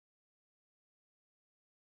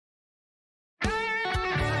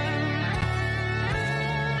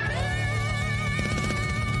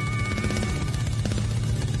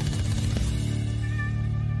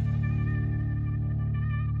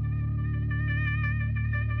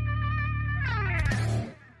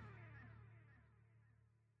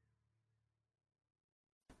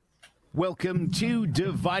Welcome to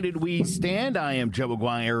Divided We Stand. I am Joe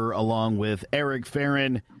McGuire along with Eric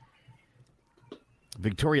Farron,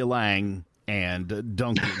 Victoria Lang, and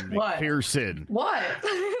Duncan McPherson. What?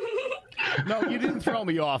 No, you didn't throw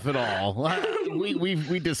me off at all.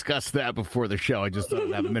 We discussed that before the show. I just thought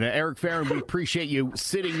I'd have a minute. Eric Farron, we appreciate you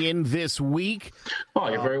sitting in this week. Oh,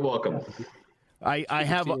 you're very welcome. I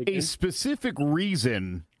have a specific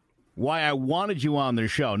reason why I wanted you on the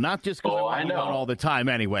show, not just because I want you on all the time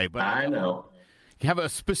anyway, but I know. You have a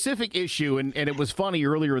specific issue, and it was funny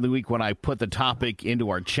earlier in the week when I put the topic into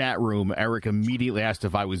our chat room. Eric immediately asked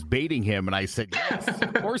if I was baiting him, and I said, yes,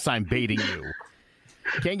 of course I'm baiting you.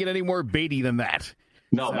 Can't get any more baity than that.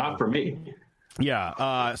 No, not for me.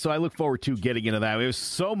 Yeah, so I look forward to getting into that. There's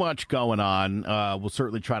so much going on. We'll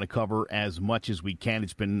certainly try to cover as much as we can.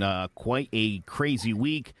 It's been quite a crazy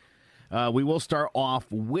week. We will start off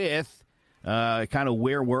with kind of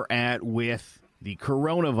where we're at with the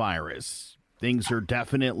coronavirus. Things are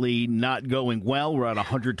definitely not going well. We're at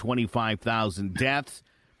 125,000 deaths.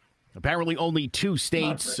 Apparently only 2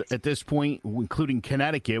 states at this point, including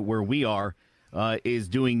Connecticut, where we are, is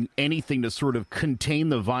doing anything to sort of contain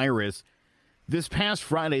the virus. This past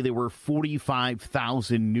Friday, there were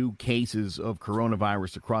 45,000 new cases of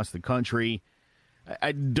coronavirus across the country.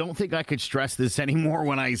 I don't think I could stress this anymore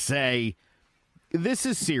when I say this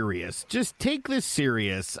is serious. Just take this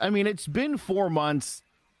serious. I mean, it's been 4 months.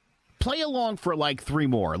 Play along for like 3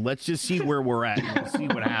 more. Let's just see where we're at and see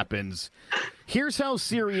what happens. Here's how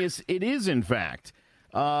serious it is, in fact.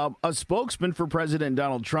 A spokesman for President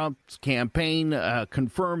Donald Trump's campaign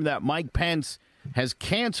confirmed that Mike Pence has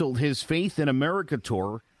canceled his Faith in America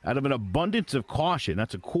tour out of an abundance of caution.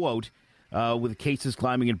 That's a quote. With cases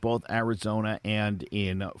climbing in both Arizona and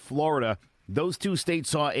in Florida. Those 2 states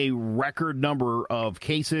saw a record number of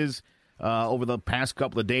cases over the past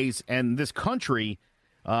couple of days. And this country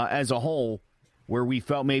as a whole, where we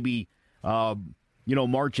felt maybe,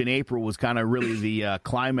 March and April was kind of really the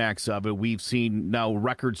climax of it. We've seen now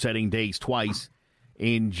record-setting days twice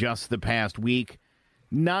in just the past week.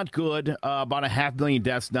 Not good. About 500,000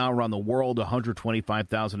 deaths now around the world,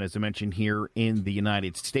 125,000, as I mentioned, here in the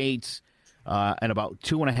United States. And about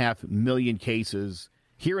 2.5 million cases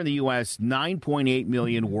here in the U.S., 9.8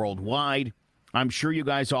 million worldwide. I'm sure you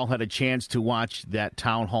guys all had a chance to watch that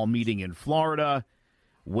town hall meeting in Florida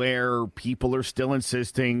where people are still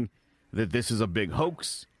insisting that this is a big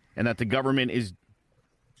hoax and that the government is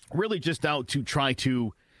really just out to try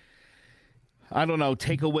to,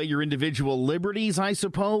 take away your individual liberties, I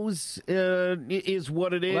suppose, is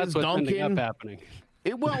what it is. Well, that's what's Duncan. ending up happening.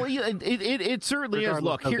 It certainly is.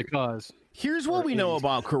 Look, here's what we know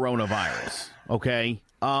about coronavirus, okay?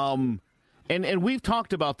 And we've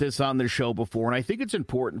talked about this on the show before, and I think it's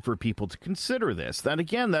important for people to consider this. That,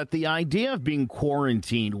 again, that the idea of being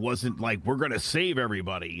quarantined wasn't like we're going to save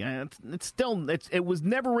everybody. It was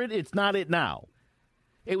never it. It's not it now.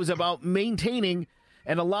 It was about maintaining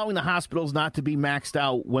and allowing the hospitals not to be maxed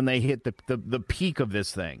out when they hit the peak of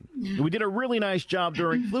this thing. We did a really nice job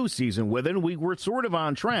during flu season with it, and we were sort of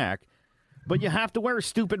on track. But you have to wear a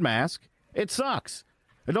stupid mask. It sucks.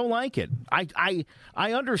 I don't like it. I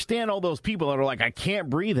understand all those people that are like, I can't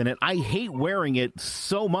breathe in it. I hate wearing it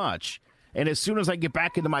so much. And as soon as I get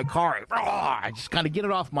back into my car, I just kind of get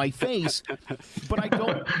it off my face. But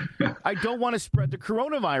I don't want to spread the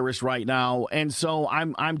coronavirus right now. And so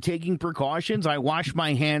I'm taking precautions. I wash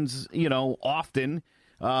my hands, often.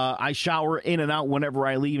 I shower in and out whenever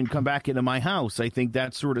I leave and come back into my house. I think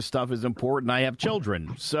that sort of stuff is important. I have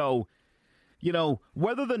children. So,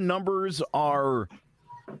 whether the numbers are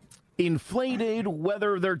inflated,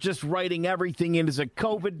 whether they're just writing everything in as a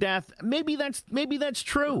COVID death, maybe that's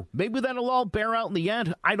true. Maybe that'll all bear out in the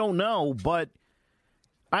end. I don't know, but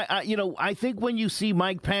I think when you see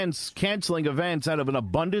Mike Pence canceling events out of an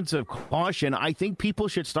abundance of caution, I think people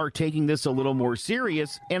should start taking this a little more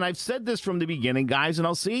serious. And I've said this from the beginning, guys, and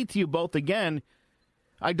I'll say it to you both again.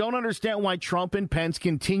 I don't understand why Trump and Pence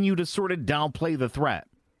continue to sort of downplay the threat.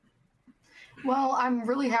 Well, I'm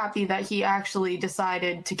really happy that he actually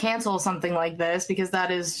decided to cancel something like this, because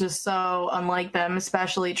that is just so unlike them,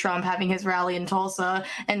 especially Trump having his rally in Tulsa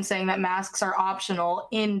and saying that masks are optional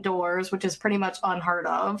indoors, which is pretty much unheard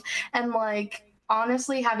of. And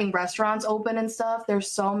honestly, having restaurants open and stuff,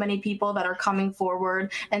 there's so many people that are coming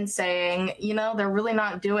forward and saying, they're really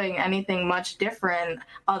not doing anything much different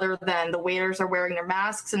other than the waiters are wearing their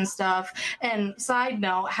masks and stuff. And side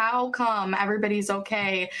note, how come everybody's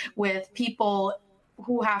okay with people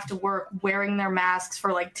who have to work wearing their masks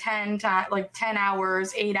for like 10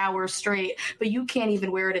 hours, 8 hours straight, but you can't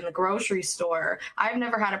even wear it in the grocery store. I've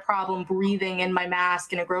never had a problem breathing in my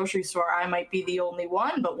mask in a grocery store. I might be the only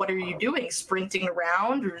one, but what are you doing? Sprinting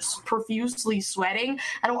around or profusely sweating?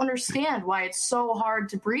 I don't understand why it's so hard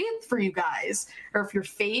to breathe for you guys. Or if your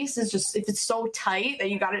face is just, if it's so tight that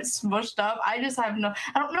you got it smushed up. I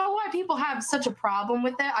don't know why people have such a problem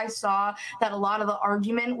with it. I saw that a lot of the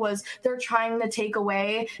argument was they're trying to take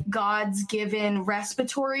away God's given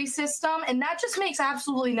respiratory system, and that just makes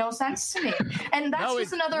absolutely no sense to me. And that's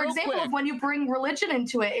just another example of when you bring religion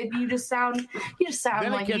into it, you just sound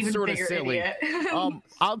then like an even sort bigger of silly. idiot.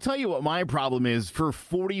 I'll tell you what my problem is. For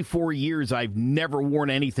 44 years, I've never worn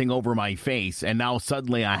anything over my face, and now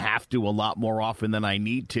suddenly I have to a lot more often than I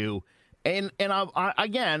need to. And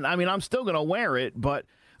I'm still going to wear it, but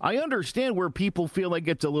I understand where people feel like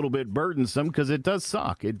it's a little bit burdensome because it does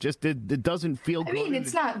suck. It doesn't feel good. I mean,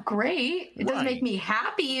 it's not great. It doesn't make me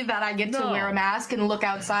happy that I get to wear a mask and look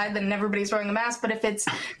outside and everybody's wearing a mask. But if it's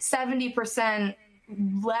 70%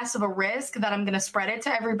 less of a risk that I'm going to spread it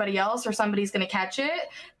to everybody else or somebody's going to catch it,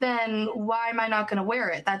 then why am I not going to wear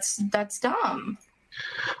it? That's dumb.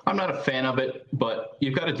 I'm not a fan of it, but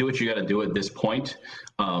you've got to do what you got to do at this point.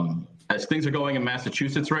 As things are going in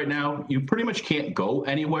Massachusetts right now, you pretty much can't go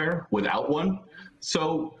anywhere without one.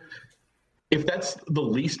 So if that's the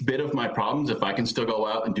least bit of my problems, if I can still go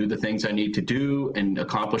out and do the things I need to do and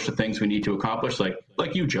accomplish the things we need to accomplish, like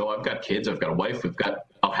you, Joe, I've got kids, I've got a wife, we've got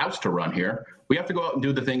a house to run here. We have to go out and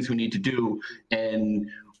do the things we need to do. And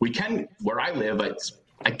we can, where I live,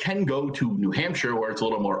 I can go to New Hampshire where it's a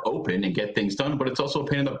little more open and get things done, but it's also a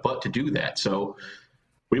pain in the butt to do that. So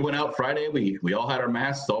we went out Friday. We all had our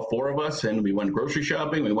masks, all four of us, and we went grocery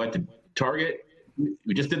shopping. We went to Target.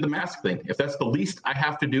 We just did the mask thing. If that's the least I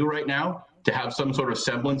have to do right now to have some sort of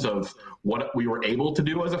semblance of what we were able to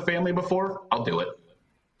do as a family before, I'll do it.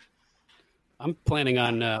 I'm planning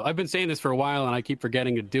on, I've been saying this for a while and I keep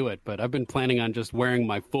forgetting to do it, but I've been planning on just wearing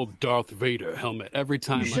my full Darth Vader helmet every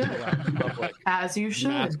time I go out in public. As you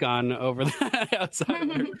should. Mask on over the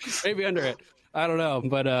outside, maybe under it. I don't know,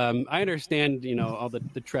 but I understand, all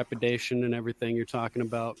the trepidation and everything you're talking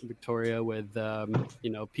about, Victoria, with,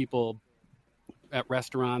 people at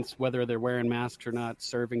restaurants, whether they're wearing masks or not,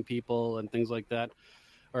 serving people and things like that,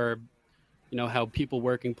 or, how people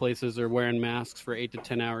working places are wearing masks for 8 to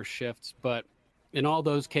 10 hour shifts. But in all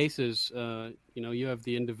those cases, you have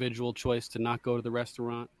the individual choice to not go to the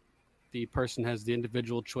restaurant. The person has the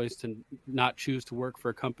individual choice to not choose to work for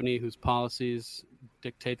a company whose policies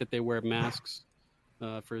dictate that they wear masks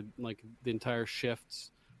for like the entire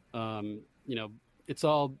shifts. It's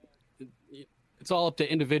all up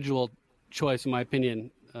to individual choice, in my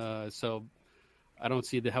opinion. So I don't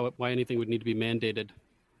see why anything would need to be mandated.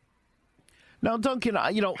 Now, Duncan,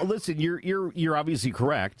 listen, you're obviously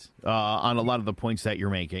correct on a lot of the points that you're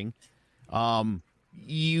making.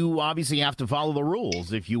 You obviously have to follow the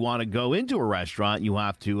rules. If you want to go into a restaurant, you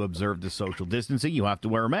have to observe the social distancing. You have to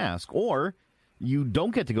wear a mask, or you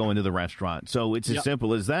don't get to go into the restaurant. So it's as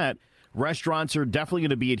simple as that. Restaurants are definitely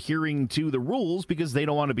going to be adhering to the rules because they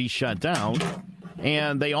don't want to be shut down,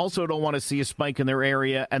 and they also don't want to see a spike in their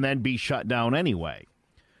area and then be shut down anyway.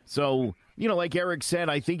 So, like Eric said,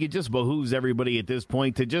 I think it just behooves everybody at this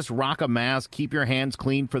point to just rock a mask, keep your hands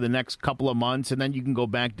clean for the next couple of months, and then you can go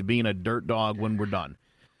back to being a dirt dog when we're done.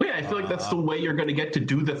 Well, yeah, I feel like that's the way you're going to get to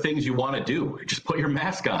do the things you want to do. Just put your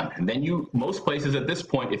mask on. And then most places at this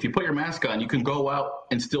point, if you put your mask on, you can go out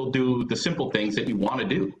and still do the simple things that you want to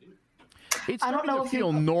do. It's starting to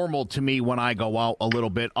feel normal to me when I go out a little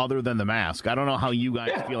bit, other than the mask. I don't know how you guys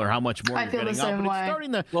feel or how much more you're getting out, but it's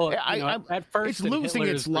starting to. Well, at first, it's losing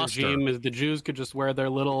its luster. Regime, the Jews could just wear their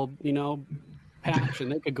little, patch,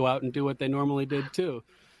 and they could go out and do what they normally did too.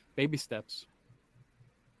 Baby steps.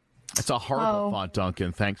 It's a horrible thought,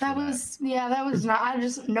 Duncan. Thanks for that. That was not, I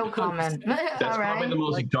just, no comment. That's probably the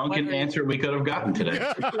most Duncan answer we could have gotten today.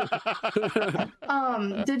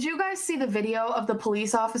 Did you guys see the video of the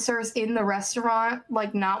police officers in the restaurant,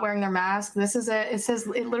 like not wearing their mask?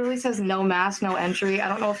 It literally says no mask, no entry. I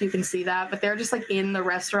don't know if you can see that, but they're just like in the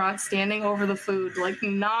restaurant, standing over the food, like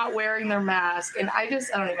not wearing their mask. And I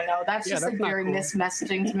don't even know. That's just like very cool.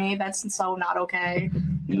 Mismessaging to me. That's so not okay.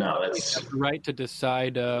 No, that's the right to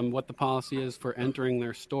decide what the policy is for entering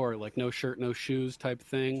their store, like no shirt, no shoes type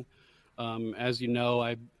thing. As you know,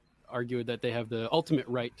 I argued that they have the ultimate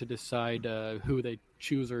right to decide who they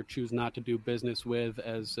choose or choose not to do business with,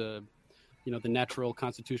 as the natural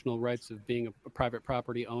constitutional rights of being a private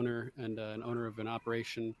property owner and an owner of an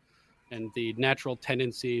operation, and the natural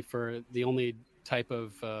tendency for the only type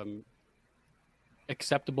of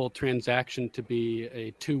acceptable transaction to be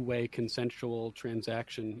a two-way consensual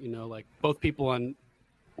transaction. Like both people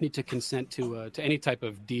need to consent to any type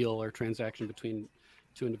of deal or transaction between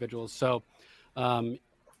two individuals. So,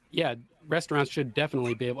 restaurants should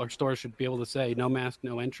definitely be able, or stores should be able to say no mask,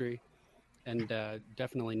 no entry. And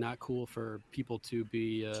definitely not cool for people to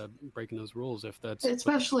be breaking those rules if that's...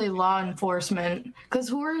 Especially law enforcement. Because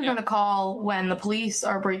who are you going to call when the police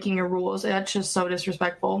are breaking your rules? That's just so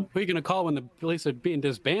disrespectful. Who are you going to call when the police are being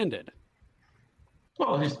disbanded?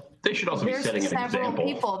 Well, they should also be setting an example.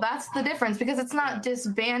 People. That's the difference, because it's not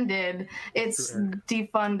disbanded, it's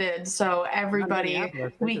defunded. So everybody,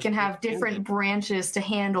 we can have different branches to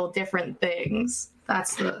handle different things.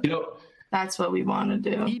 That's That's what we want to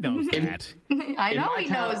do. He knows that. I know he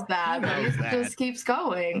knows that, but he just keeps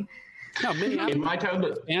going. No, Minneapolis in my town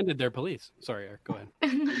disbanded their police. Sorry, Eric, go ahead.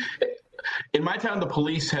 In my town, the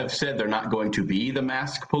police have said they're not going to be the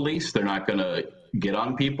mask police. They're not going to get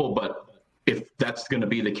on people. But if that's going to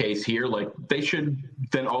be the case here, like, they should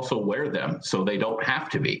then also wear them so they don't have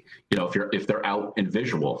to be. If they're out and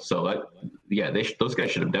visual. So those guys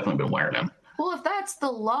should have definitely been wearing them. Well, if that's the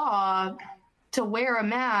law, to wear a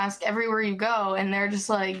mask everywhere you go, and they're just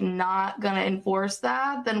like not gonna enforce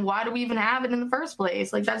that, then why do we even have it in the first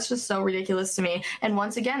place? Like, that's just so ridiculous to me. And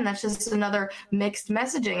once again, that's just another mixed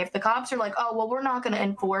messaging. If the cops are like, oh, well, we're not gonna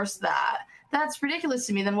enforce that, that's ridiculous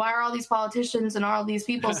to me. Then why are all these politicians and all these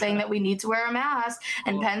people saying that we need to wear a mask,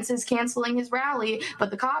 and Pence is canceling his rally,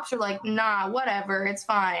 but the cops are like, nah, whatever, it's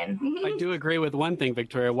fine. I do agree with one thing,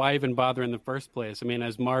 Victoria. Why even bother in the first place? I mean,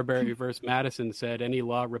 as Marbury versus Madison said, any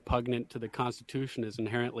law repugnant to the Constitution is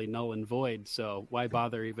inherently null and void. So why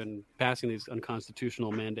bother even passing these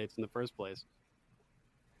unconstitutional mandates in the first place?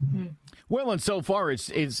 Well, and so far it's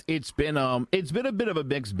been a bit of a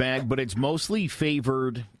mixed bag, but it's mostly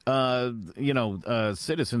favored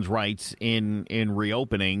citizens' rights in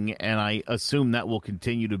reopening, and I assume that will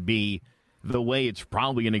continue to be the way it's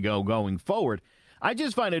probably going to go going forward. I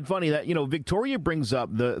just find it funny that Victoria brings up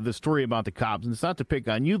the story about the cops, and it's not to pick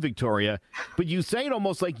on you, Victoria, but you say it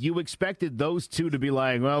almost like you expected those two to be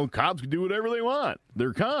like, well, cops can do whatever they want.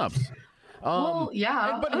 They're cops. Well,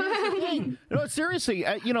 yeah. But here's the thing. Seriously,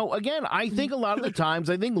 again, I think a lot of the times,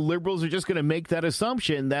 I think liberals are just going to make that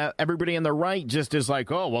assumption that everybody on the right just is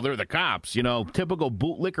like, oh, well, they're the cops. Typical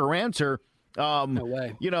bootlicker answer. No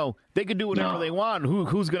way. They could do whatever they want.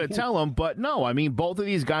 Who's going to tell them? But no, I mean, both of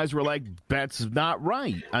these guys were like, that's not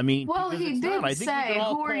right. I mean, well, he did say,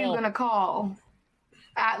 who are you going to call?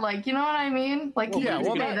 You know what I mean? Like, when they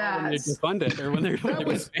defund it, or when they're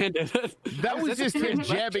disbanded. That was just him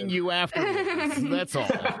jabbing you afterwards. That's all.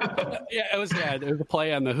 It was a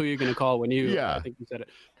play on the who you're going to call when you. Yeah. I think you said it.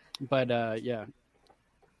 But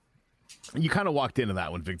you kind of walked into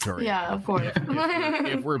that one, Victoria. Yeah, of course.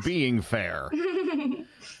 if we're being fair.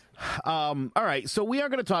 All right, so we are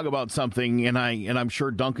going to talk about something, and I'm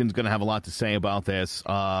sure Duncan's going to have a lot to say about this.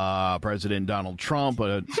 President Donald Trump,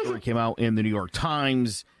 a story came out in the New York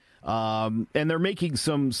Times, and they're making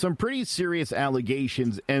some pretty serious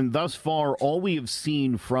allegations. And thus far, all we have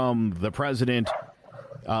seen from the president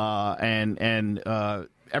and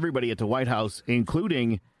everybody at the White House,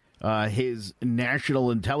 including his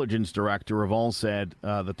national intelligence director, have all said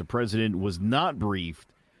that the president was not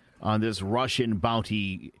briefed on this Russian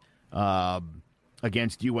bounty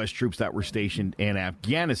against U.S. troops that were stationed in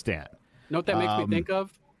Afghanistan. Know what that makes me think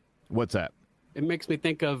of? What's that? It makes me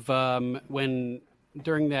think of when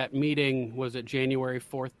during that meeting, was it January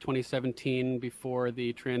 4th, 2017, before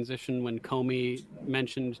the transition, when Comey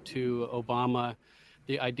mentioned to Obama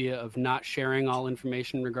the idea of not sharing all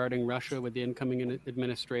information regarding Russia with the incoming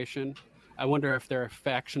administration. I wonder if there are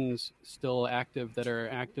factions still active that are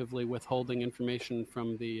actively withholding information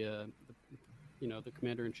from the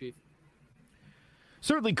commander-in-chief.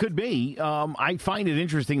 Certainly could be. I find it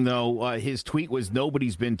interesting, though. His tweet was,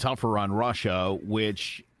 "Nobody's been tougher on Russia,"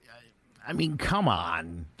 which, I mean, come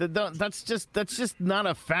on. That's just not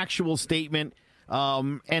a factual statement.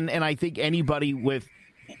 And I think anybody with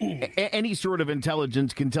any sort of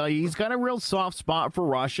intelligence can tell you he's got a real soft spot for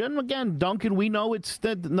Russia. And again, Duncan, we know it's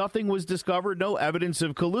that nothing was discovered, no evidence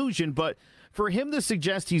of collusion. But for him to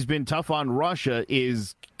suggest he's been tough on Russia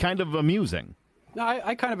is kind of amusing. No,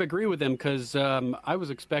 I kind of agree with him, because I was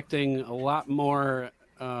expecting a lot more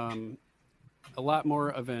of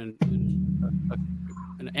an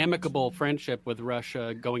amicable friendship with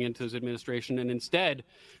Russia going into his administration, and instead,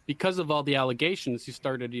 because of all the allegations, he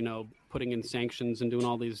started, putting in sanctions and doing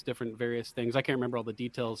all these different various things. I can't remember all the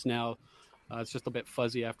details now. It's just a bit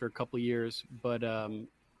fuzzy after a couple of years, but I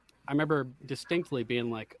remember distinctly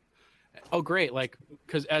being like, Oh, great! Like,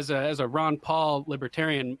 because as a Ron Paul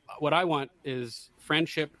libertarian, what I want is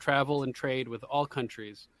friendship, travel, and trade with all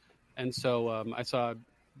countries. And so I saw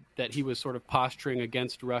that he was sort of posturing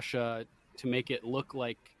against Russia to make it look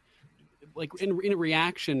like in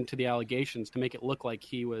reaction to the allegations, to make it look like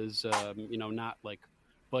he was, not like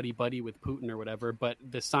buddy with Putin or whatever. But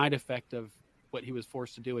the side effect of what he was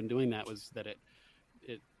forced to do in doing that was that it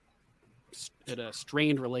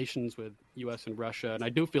strained relations with U.S. and Russia. And I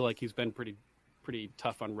do feel like he's been pretty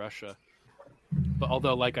tough on Russia. But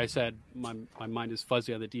although, like I said, my mind is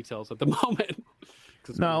fuzzy on the details at the moment.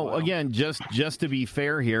 No, again, just to be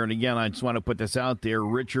fair here, and again, I just want to put this out there,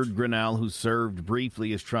 Richard Grenell, who served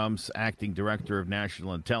briefly as Trump's acting director of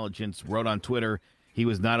national intelligence, wrote on Twitter he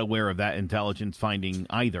was not aware of that intelligence finding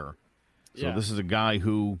either. So This is a guy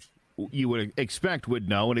who you would expect would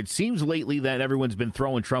know, and it seems lately that everyone's been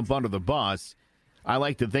throwing Trump under the bus. I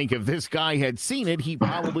like to think if this guy had seen it, he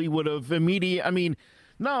probably would have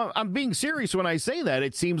no, I'm being serious when I say that.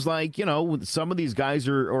 It seems like, some of these guys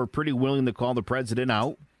are pretty willing to call the president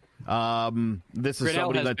out. This is Grenell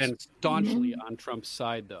somebody has that's been staunchly on Trump's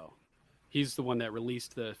side, though. He's the one that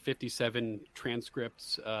released the 57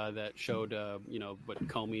 transcripts that showed, what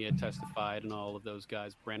Comey had testified and all of those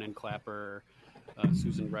guys, Brennan Clapper,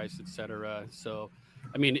 Susan Rice, etc. So,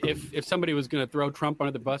 I mean, if somebody was going to throw Trump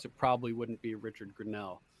under the bus, it probably wouldn't be Richard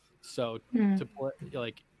Grenell. So to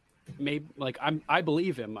play, maybe I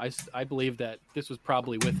believe him. I believe that this was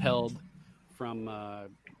probably withheld from,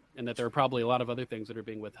 and that there are probably a lot of other things that are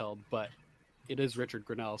being withheld. But it is Richard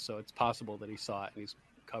Grenell, so it's possible that he saw it and he's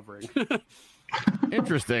covering.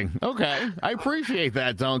 Interesting. Okay, I appreciate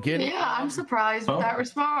that, Duncan. Yeah, I'm surprised with that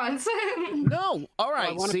response. No, all right.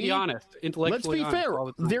 I want to be honest. Intellectually, let's be fair.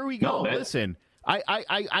 There we go. No, listen.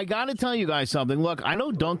 I got to tell you guys something. Look, I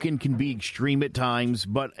know Duncan can be extreme at times,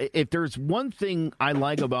 but if there's one thing I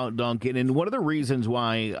like about Duncan, and one of the reasons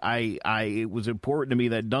why it was important to me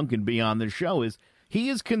that Duncan be on the show is he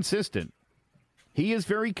is consistent. He is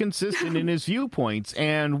very consistent in his viewpoints,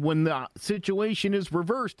 and when the situation is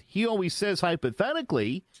reversed, he always says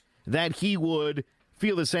hypothetically that he would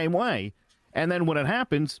feel the same way, and then when it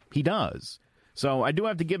happens, he does. So I do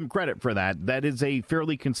have to give him credit for that. That is a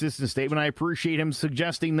fairly consistent statement. I appreciate him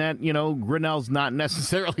suggesting that, Grenell's not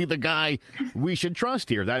necessarily the guy we should trust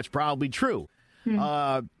here. That's probably true.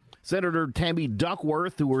 Senator Tammy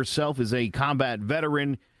Duckworth, who herself is a combat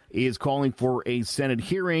veteran, is calling for a Senate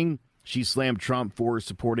hearing. She slammed Trump for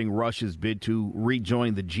supporting Russia's bid to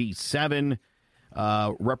rejoin the G7.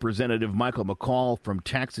 Representative Michael McCaul from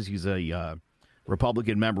Texas, he's a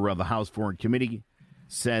Republican member of the House Foreign Committee,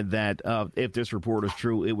 said that if this report is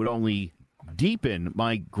true, it would only deepen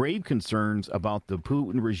my grave concerns about the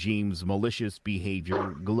Putin regime's malicious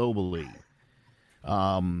behavior globally.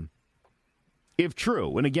 If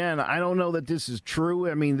true, and again, I don't know that this is true.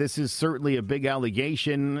 I mean, this is certainly a big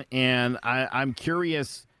allegation, and I'm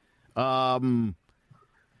curious. This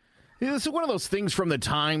is one of those things from the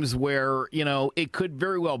times where, it could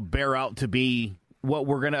very well bear out to be what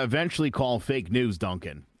we're going to eventually call fake news,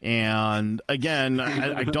 Duncan. And again,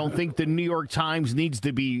 I don't think the New York Times needs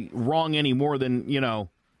to be wrong any more than,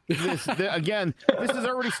 this is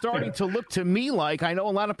already starting to look to me like, I know a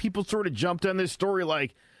lot of people sort of jumped on this story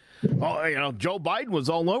like, Joe Biden was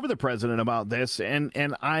all over the president about this. And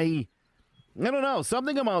I don't know.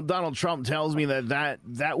 Something about Donald Trump tells me that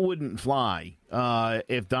wouldn't fly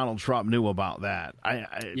if Donald Trump knew about that. I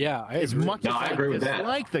agree with that.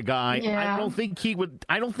 Like the guy, I don't think he would.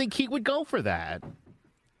 I don't think he would go for that.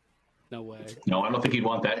 No way. No, I don't think he'd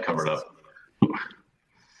want that covered up.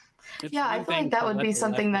 Yeah, I feel like that would be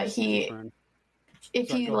something that if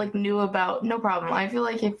he knew about. No problem. I feel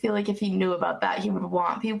like if he knew about that, he would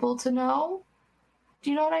want people to know. Do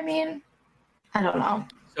you know what I mean? I don't know.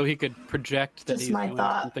 So he could project that he's doing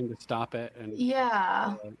something to stop it and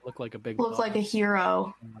look like a big look like a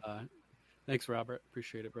hero. Thanks, Robert.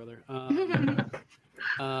 Appreciate it, brother.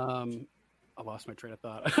 I lost my train of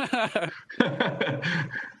thought.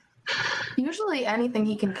 Usually anything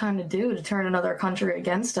he can kind of do to turn another country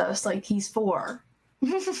against us, like he's for.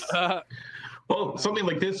 Well, something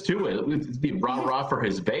like this too, it would be rah-rah for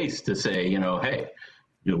his base to say, hey,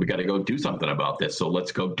 we got to go do something about this, so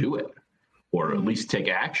let's go do it. Or at least take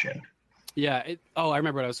action. Yeah. I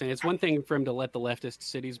remember what I was saying. It's one thing for him to let the leftist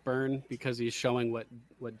cities burn because he's showing what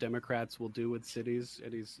Democrats will do with cities,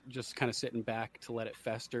 and he's just kind of sitting back to let it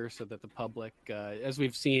fester so that the public, as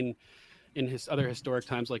we've seen in his other historic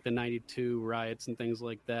times like the 92 riots and things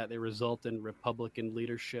like that, they result in Republican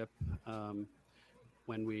leadership.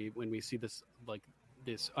 When we see this, like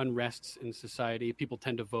this unrest in society. People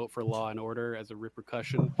tend to vote for law and order as a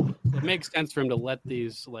repercussion. It makes sense for him to let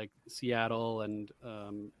these, like Seattle and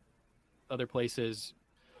other places,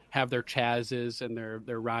 have their chazzes and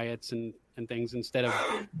their riots and things, instead of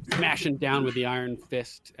smashing down with the iron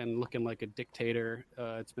fist and looking like a dictator.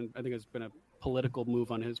 I think it's been a political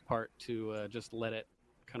move on his part to just let it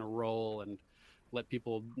kind of roll and let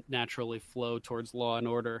people naturally flow towards law and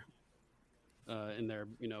order in their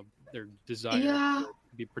desire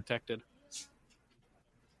to be protected.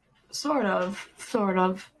 Sort of.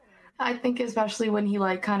 I think especially when he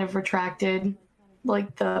like kind of retracted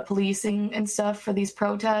like the policing and stuff for these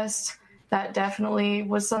protests, that definitely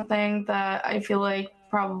was something that I feel like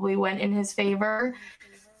probably went in his favor.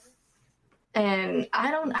 And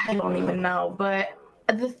I don't even know, but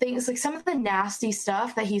the things, like some of the nasty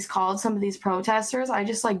stuff that he's called some of these protesters, I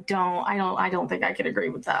just like I don't think I could agree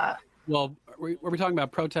with that. Well, are we talking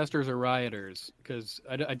about protesters or rioters? Because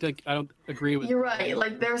I don't agree with. You're right.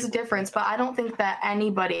 Like there's a difference, but I don't think that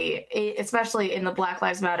anybody, especially in the Black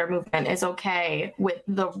Lives Matter movement, is okay with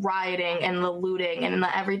the rioting and the looting and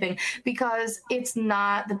the everything, because it's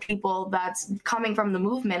not the people that's coming from the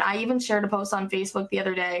movement. I even shared a post on Facebook the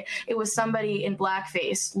other day. It was somebody in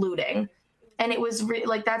blackface looting. And it was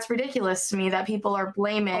like, that's ridiculous to me that people are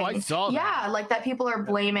blaming. Oh, I saw that. Yeah, like that people are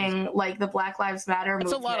blaming like the Black Lives Matter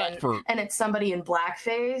movement, and it's somebody in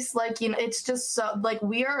blackface. Like, you know, it's just so like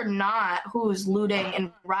we are not who's looting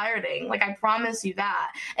and rioting. Like I promise you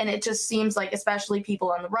that. And it just seems like, especially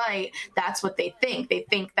people on the right, that's what they think. They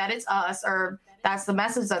think that it's us, or that's the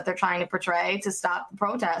message that they're trying to portray to stop the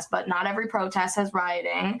protest. But not every protest has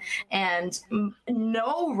rioting, and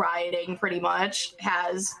no rioting pretty much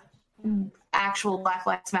has actual Black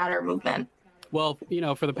Lives Matter movement. Well, you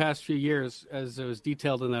know, for the past few years, as it was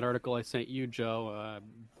detailed in that article I sent you, Joe,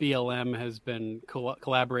 BLM has been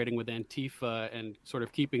collaborating with Antifa and sort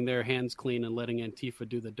of keeping their hands clean and letting Antifa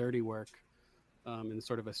do the dirty work in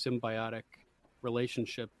sort of a symbiotic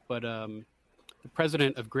relationship. But the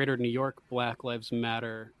president of Greater New York Black Lives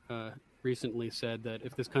Matter recently said that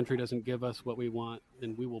if this country doesn't give us what we want,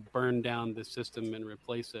 then we will burn down the system and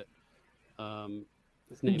replace it.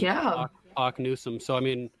 His name is Hawk Newsom. So, I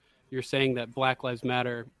mean, you're saying that Black Lives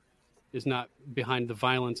Matter is not behind the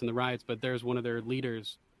violence and the riots, but there's one of their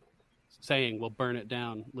leaders saying, we'll burn it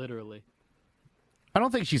down, literally. I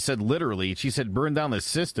don't think she said literally. She said burn down the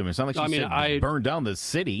system. It's not like she said burn down the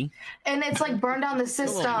city. And it's like burn down the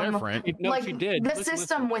system. No, like she did. The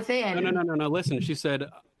system within. No. Listen, she said,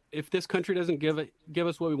 if this country doesn't give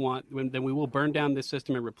us what we want, then we will burn down this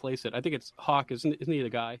system and replace it. I think it's Hawk, isn't he the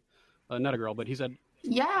guy? Not a girl, but he said...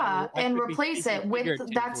 Yeah, and replace it with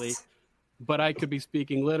that's. But I could be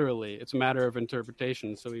speaking literally. It's a matter of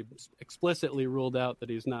interpretation. So he explicitly ruled out that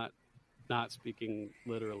he's not speaking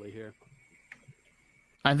literally here.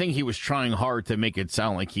 I think he was trying hard to make it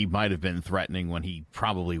sound like he might have been threatening when he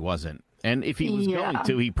probably wasn't. And if he was going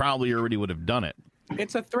to, he probably already would have done it.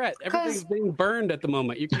 It's a threat. Everything's being burned at the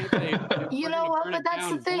moment. You can't say, you know what, but that's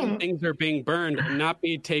the thing. Things are being burned and not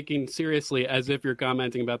be taken seriously as if you're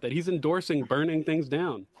commenting about that. He's endorsing burning things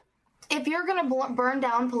down. If you're going to burn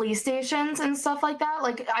down police stations and stuff like that,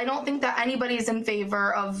 like, I don't think that anybody's in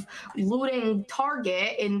favor of looting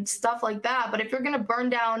Target and stuff like that. But if you're going to burn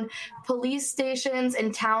down police stations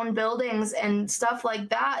and town buildings and stuff like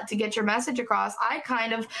that to get your message across,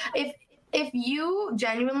 if you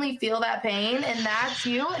genuinely feel that pain and that's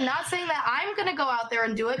you, not saying that I'm going to go out there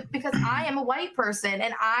and do it, because I am a white person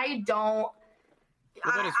and I don't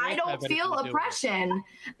feel oppression.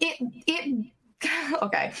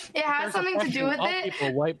 Okay. It has something to do with it.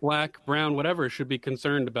 People, white, black, brown, whatever, should be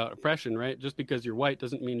concerned about oppression, right? Just because you're white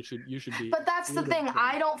doesn't mean you should be. But that's the thing.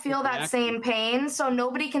 I don't feel that same pain, so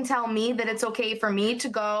nobody can tell me that it's okay for me to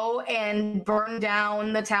go and burn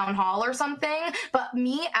down the town hall or something. But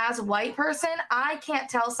me as a white person, I can't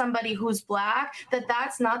tell somebody who's black that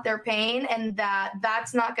that's not their pain and that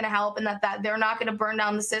that's not going to help, and that they're not going to burn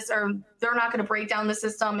down the system, or they're not going to break down the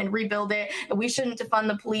system and rebuild it, and we shouldn't defund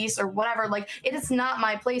the police or whatever. Like, it is not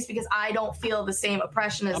my place, because I don't feel the same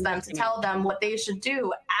oppression as them to tell them what they should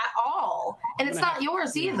do at all. And it's not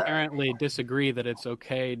yours either. I apparently disagree that it's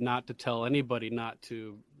okay not to tell anybody not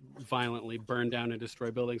to violently burn down and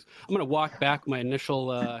destroy buildings. I'm going to walk back my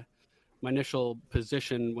initial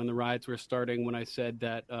position when the riots were starting, when I said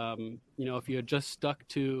that, if you had just stuck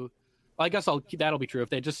to, I guess that'll be true. If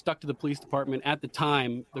they just stuck to the police department at the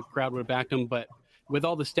time, the crowd would have backed them. But with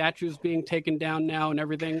all the statues being taken down now and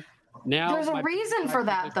everything, now there's a reason for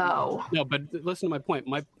that, though. No, but listen to my point.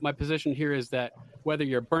 My position here is that whether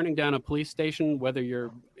you're burning down a police station, whether you're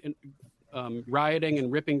rioting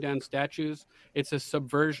and ripping down statues, it's a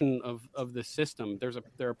subversion of the system.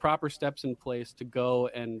 There are proper steps in place to go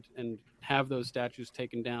and have those statues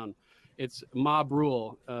taken down. It's mob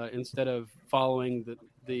rule instead of following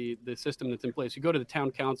the system that's in place. You go to the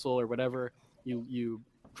town council or whatever, you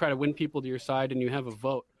try to win people to your side, and you have a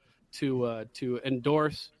vote to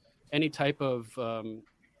endorse any type of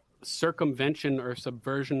circumvention or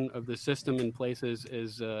subversion of the system in places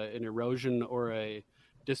is an erosion or a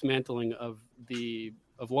dismantling of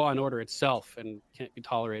law and order itself, and can't be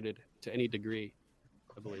tolerated to any degree,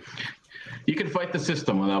 I believe. You can fight the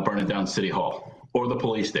system without burning down City Hall or the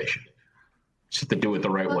police station. Just to do it the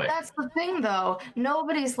right way. That's the thing, though.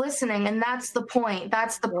 Nobody's listening, and that's the point.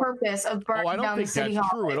 That's the purpose of burning down the City Hall.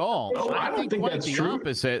 I don't think that's true at all. No, I don't think that's true.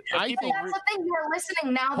 Opposite. I think that's the thing. You're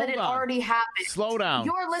listening now that it already happened. Slow down.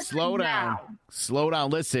 You're listening now. Slow down.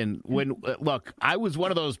 Listen. Look, I was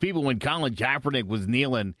one of those people when Colin Kaepernick was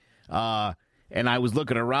kneeling, and I was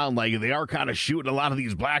looking around like they are kind of shooting a lot of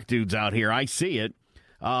these black dudes out here. I see it.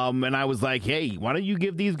 And I was like, hey, why don't you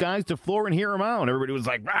give these guys the floor and hear them out? And everybody was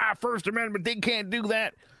like, First Amendment, they can't do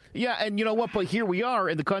that. Yeah, and you know what? But here we are,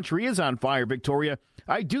 and the country is on fire, Victoria.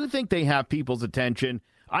 I do think they have people's attention.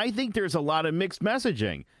 I think there's a lot of mixed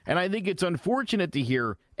messaging. And I think it's unfortunate to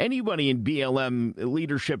hear anybody in BLM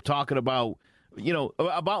leadership talking about,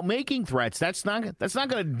 about making threats. That's not going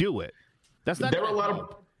to do it. That's not. There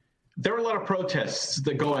were a lot of protests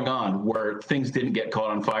that going on where things didn't get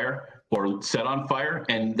caught on fire or set on fire,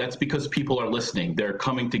 and that's because people are listening. They're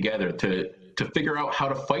coming together to figure out how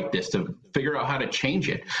to fight this, to figure out how to change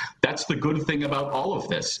it. That's the good thing about all of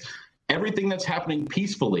this. Everything that's happening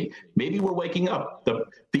peacefully, maybe we're waking up.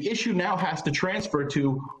 The issue now has to transfer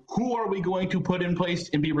to who are we going to put in place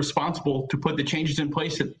and be responsible to put the changes in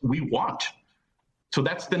place that we want. So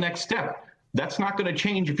that's the next step. That's not going to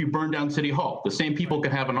change if you burn down City Hall. The same people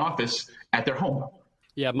can have an office at their home.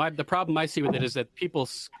 Yeah, the problem I see with it is that people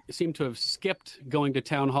seem to have skipped going to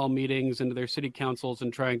town hall meetings and to their city councils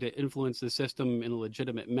and trying to influence the system in a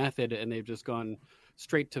legitimate method, and they've just gone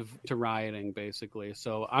straight to rioting, basically.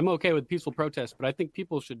 So I'm okay with peaceful protests, but I think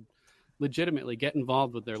people should legitimately get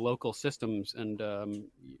involved with their local systems. And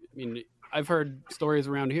I've heard stories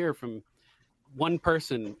around here from one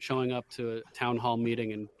person showing up to a town hall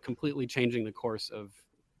meeting and completely changing the course of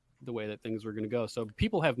the way that things were going to go. So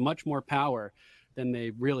people have much more power than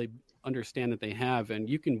they really understand that they have, and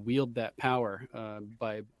you can wield that power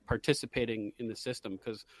by participating in the system,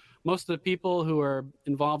 because most of the people who are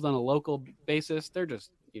involved on a local basis, they're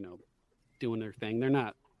just doing their thing. They're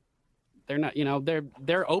not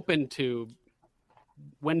they're open to,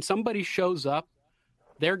 when somebody shows up,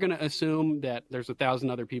 they're going to assume that there's 1,000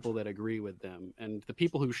 other people that agree with them, and the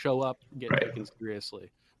people who show up get taken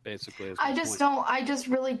seriously. Basically, I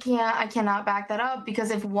cannot back that up, because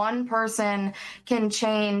if one person can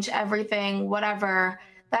change everything, whatever,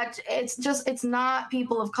 it's not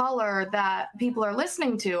people of color that people are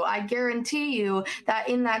listening to. I guarantee you that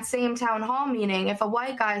in that same town hall meeting, if a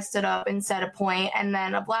white guy stood up and said a point, and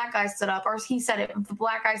then a black guy stood up, or the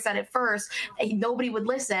black guy said it first, nobody would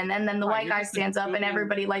listen, and then the white guy stands up and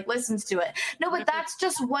everybody listens to it. No, but that's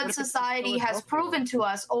just what society has proven to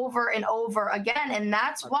us over and over again, and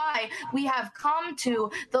that's why we have come to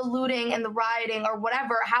the looting and the rioting, or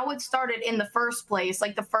whatever, how it started in the first place,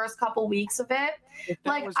 the first couple weeks of it.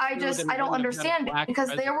 I don't understand it, because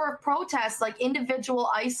there were protests,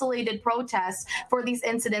 individual isolated protests for these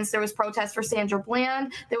incidents. There was protests for Sandra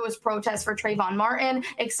Bland, there was protests for Trayvon Martin,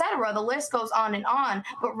 etc. The list goes on and on.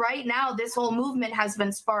 But right now, this whole movement has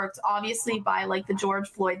been sparked, obviously, by the George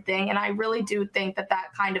Floyd thing. And I really do think that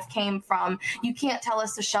kind of came from, you can't tell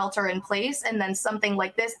us to shelter in place, and then something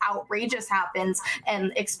like this outrageous happens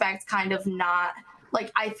and expect kind of not.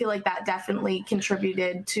 I feel like that definitely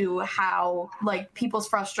contributed to how, people's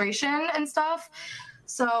frustration and stuff.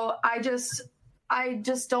 So I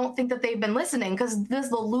just don't think that they've been listening, because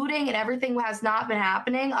the looting and everything has not been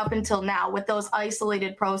happening up until now with those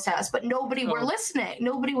isolated protests. But nobody were listening.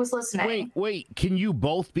 Nobody was listening. Wait. Can you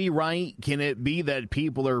both be right? Can it be that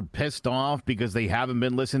people are pissed off because they haven't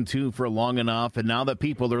been listened to for long enough, and now that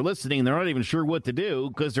people are listening, they're not even sure what to do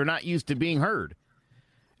because they're not used to being heard?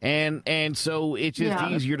 And so it's just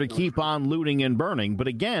easier to keep on looting and burning. But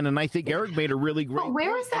again, and I think Eric made a really great point. But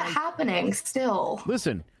where is that happening still?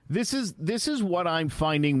 Listen, this is what I'm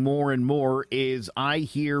finding more and more is I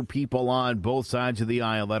hear people on both sides of the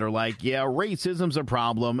aisle that are like, yeah, racism's a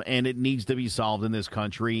problem and it needs to be solved in this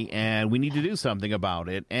country and we need to do something about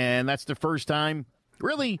it. And that's the first time,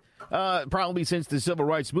 really, probably since the civil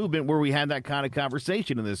rights movement, where we had that kind of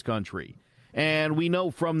conversation in this country. And we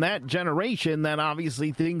know from that generation that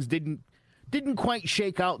obviously things didn't didn't quite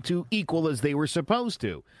shake out to equal as they were supposed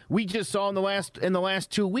to. We just saw in the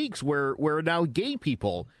last 2 weeks where now gay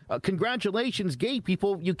people, congratulations, gay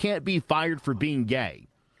people, you can't be fired for being gay.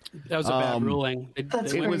 That was a bad ruling. It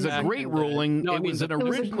was a great ruling. It was an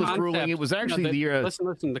originalist ruling. It was actually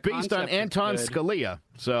the based on Anton Scalia.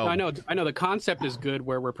 So I know the concept is good,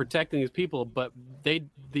 where we're protecting these people, but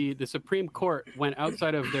the Supreme Court went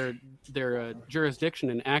outside of their jurisdiction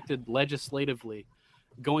and acted legislatively,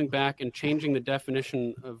 going back and changing the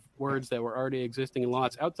definition of words that were already existing in law.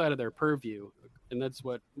 It's outside of their purview, and that's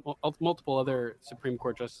what multiple other Supreme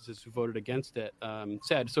Court justices who voted against it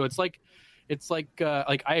said. So it's like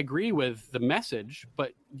I agree with the message,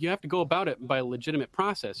 but you have to go about it by a legitimate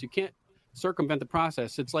process. You can't circumvent the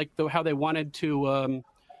process. It's like how they wanted to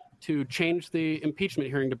change the impeachment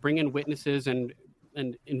hearing to bring in witnesses and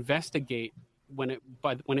investigate when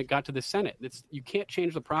it got to the Senate. You can't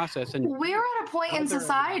change the process. And we're at a point in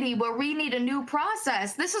society where we need a new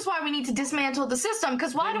process. This is why we need to dismantle the system.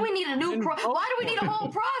 Because why do we need a whole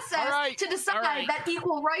process to decide that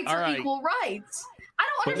equal rights are equal rights? I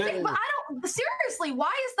don't understand. Seriously,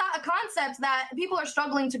 why is that a concept that people are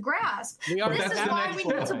struggling to grasp? This is why we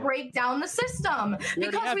need to break down the system.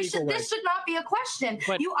 Because this should not be a question.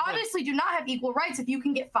 You obviously do not have equal rights if you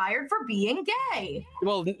can get fired for being gay.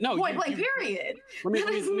 Well, no. Point blank, period. Let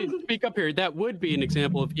me speak up here. That would be an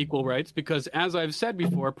example of equal rights because, as I've said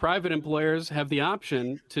before, private employers have the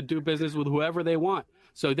option to do business with whoever they want.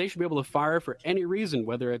 So they should be able to fire for any reason,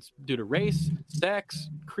 whether it's due to race, sex,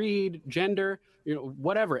 creed, gender,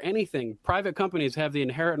 whatever, anything. Private companies have the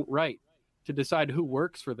inherent right to decide who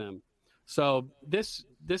works for them. So this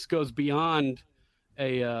goes beyond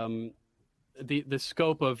the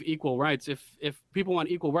scope of equal rights. If people want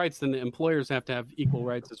equal rights, then the employers have to have equal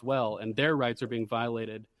rights as well, and their rights are being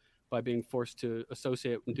violated by being forced to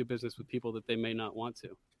associate and do business with people that they may not want to.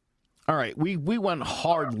 All right, we went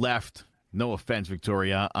hard left. No offense,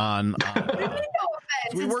 Victoria. On no offense.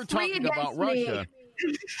 We were talking about Russia,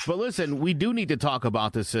 but listen, we do need to talk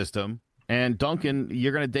about the system. And Duncan,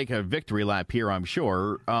 you're going to take a victory lap here, I'm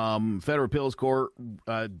sure. Federal Appeals Court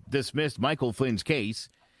dismissed Michael Flynn's case,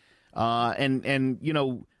 and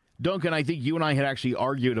Duncan, I think you and I had actually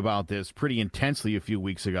argued about this pretty intensely a few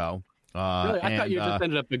weeks ago. Really? I thought you just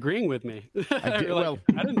ended up agreeing with me. I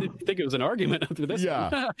didn't think it was an argument after this.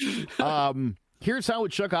 Yeah. Here's how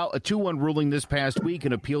it shook out. A 2-1 ruling this past week.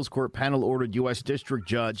 An appeals court panel ordered U.S. District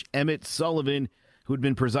Judge Emmett Sullivan, who had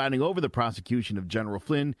been presiding over the prosecution of General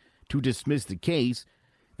Flynn, to dismiss the case.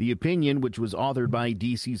 The opinion, which was authored by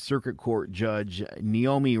D.C. Circuit Court Judge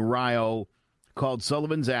Naomi Ryo, called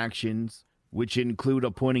Sullivan's actions, which include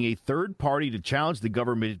appointing a third party to challenge the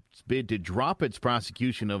government's bid to drop its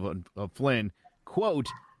prosecution of Flynn, quote,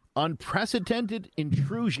 unprecedented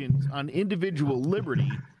intrusions on individual liberty,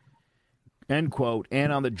 end quote,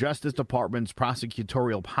 and on the Justice Department's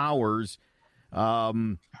prosecutorial powers.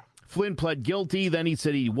 Flynn pled guilty. Then he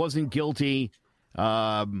said he wasn't guilty.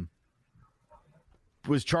 Was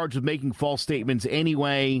charged with making false statements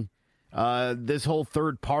anyway. This whole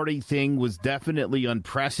third-party thing was definitely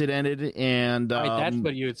unprecedented, and that's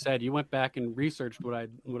what you had said. You went back and researched what I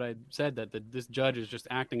said, that this judge is just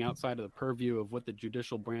acting outside of the purview of what the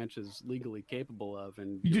judicial branch is legally capable of.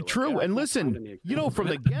 And true. And listen, from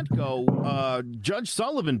the get-go, Judge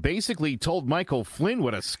Sullivan basically told Michael Flynn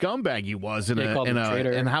what a scumbag he was and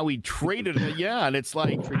how he traded. Yeah, and it's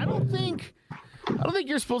like I don't think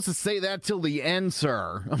you're supposed to say that till the end,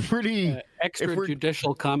 sir. I'm pretty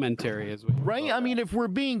extrajudicial commentary, is right. I mean, if we're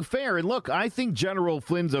being fair, and look, I think General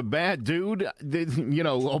Flynn's a bad dude.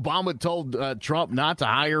 Obama told Trump not to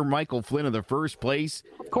hire Michael Flynn in the first place.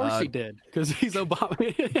 Of course he did, because he's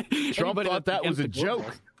Obama. Trump thought that was a joke.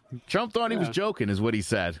 Trump thought he was joking, is what he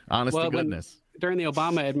said. Honest to goodness. During the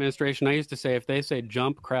Obama administration, I used to say, if they say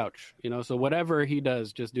jump, crouch. So whatever he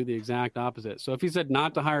does, just do the exact opposite. So if he said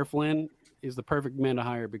not to hire Flynn, he's the perfect man to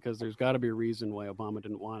hire, because there's got to be a reason why Obama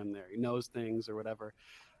didn't want him there. He knows things or whatever.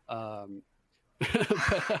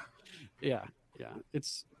 Yeah.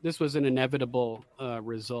 This was an inevitable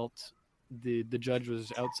result. The judge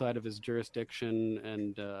was outside of his jurisdiction,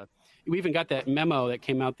 and we even got that memo that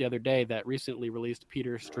came out the other day, that recently released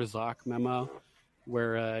Peter Strzok memo,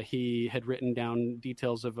 where he had written down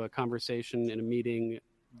details of a conversation in a meeting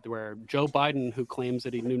where Joe Biden, who claims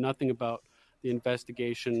that he knew nothing about the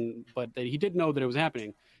investigation, but that he did know that it was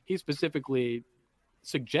happening, he specifically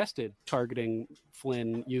suggested targeting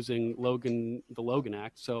Flynn using the Logan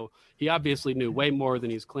Act. So he obviously knew way more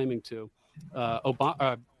than he's claiming to.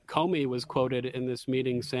 Comey was quoted in this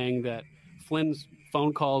meeting saying that Flynn's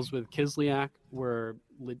phone calls with Kislyak were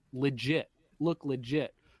legit.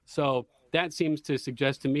 So that seems to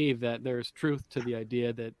suggest to me that there's truth to the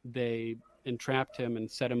idea that they entrapped him and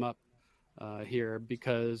set him up here,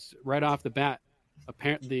 because right off the bat,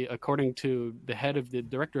 apparently, according to the head of the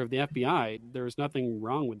director of the FBI, there was nothing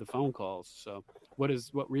wrong with the phone calls. So what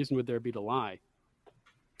reason would there be to lie?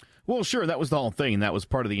 Well, sure, that was the whole thing. That was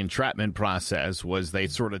part of the entrapment process, was they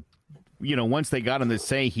sort of, once they got him to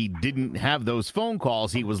say he didn't have those phone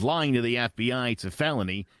calls, he was lying to the FBI, it's a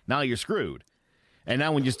felony, now you're screwed. And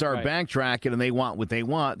now when you start backtracking and they want what they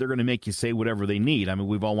want, they're going to make you say whatever they need. I mean,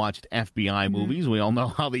 we've all watched FBI movies. We all know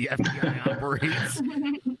how the FBI operates.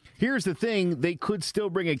 Here's the thing. They could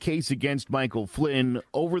still bring a case against Michael Flynn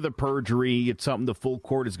over the perjury. It's something the full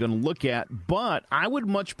court is going to look at. But I would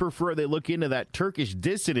much prefer they look into that Turkish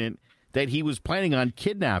dissident that he was planning on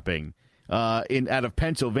kidnapping out of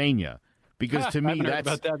Pennsylvania. Because to me,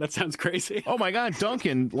 that sounds crazy. Oh, my God,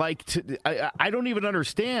 Duncan, I don't even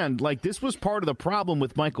understand. Like, this was part of the problem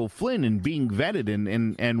with Michael Flynn and being vetted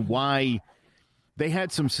and why they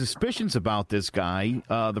had some suspicions about this guy.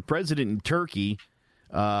 The president in Turkey,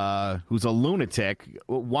 who's a lunatic,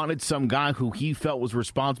 wanted some guy who he felt was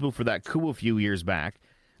responsible for that coup a few years back,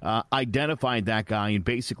 identified that guy and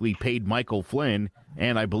basically paid Michael Flynn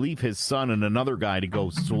and I believe his son and another guy to go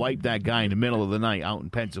swipe that guy in the middle of the night out in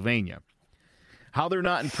Pennsylvania. How they're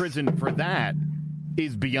not in prison for that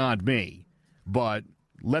is beyond me. But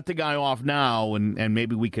let the guy off now, and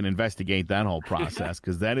maybe we can investigate that whole process,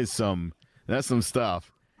 because that's some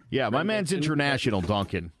stuff. Yeah, my man's international,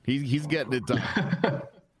 Duncan. He's getting it done.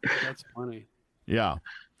 That's funny. Yeah.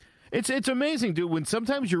 It's amazing, dude. When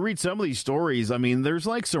sometimes you read some of these stories, I mean, there's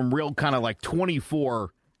like some real kind of like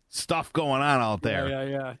 24 stuff going on out there.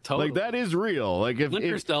 Yeah, totally. Like, that is real. Like, if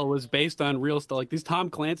Splinter Cell was based on real stuff, like these Tom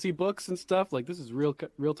Clancy books and stuff. Like, this is real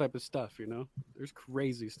type of stuff. There's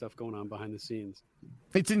crazy stuff going on behind the scenes.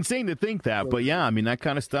 It's insane to think that, but yeah, I mean, that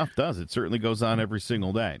kind of stuff does. It certainly goes on every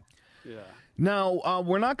single day. Yeah. Now,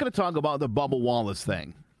 we're not going to talk about the Bubba Wallace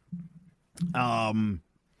thing. And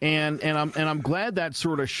I'm glad that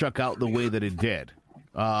sort of shook out the way that it did.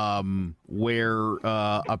 Where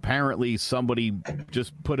apparently somebody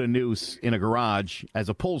just put a noose in a garage as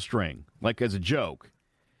a pull string, like as a joke.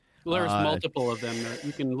 Well, there's multiple of them.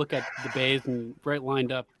 You can look at the bays and right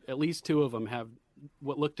lined up. At least two of them have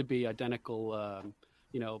what look to be identical,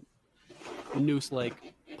 noose-like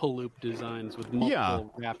pull loop designs with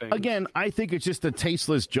multiple wrappings. Again, I think it's just a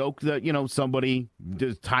tasteless joke that, somebody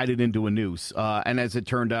just tied it into a noose. And as it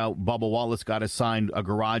turned out, Bubba Wallace got assigned a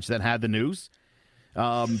garage that had the noose.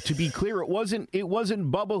 To be clear, it wasn't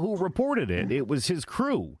Bubba who reported it. It was his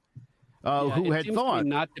crew who had thought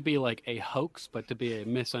not to be like a hoax, but to be a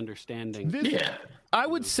misunderstanding. I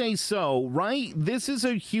would say so, right? This is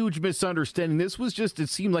a huge misunderstanding. This was it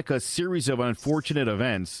seemed like a series of unfortunate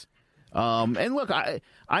events. And look, I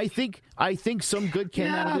think some good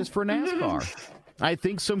came out of this for NASCAR. I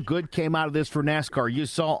think some good came out of this for NASCAR. You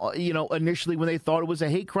saw, initially when they thought it was a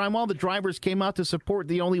hate crime, all the drivers came out to support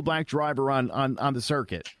the only black driver on the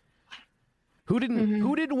circuit. Who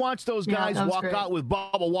didn't watch those guys walk out with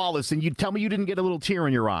Bubba Wallace, and you tell me you didn't get a little tear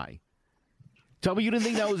in your eye? Tell me you didn't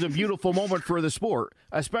think that was a beautiful moment for the sport,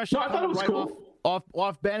 especially I thought it was cool.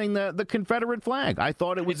 off banning the Confederate flag. I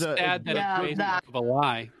thought it was sad that it's based of a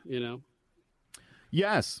lie,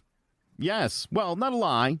 Yes. Well, not a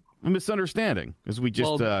lie. A misunderstanding, as we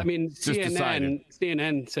just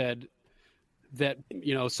CNN said that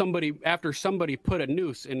somebody put a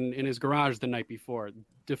noose in his garage the night before,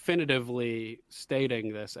 definitively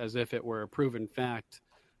stating this as if it were a proven fact,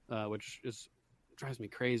 which drives me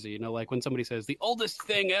crazy. Like when somebody says the oldest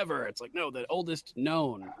thing ever, it's like, no, the oldest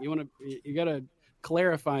known. You gotta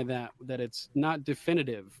clarify that it's not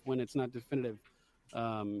definitive when it's not definitive.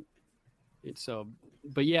 It's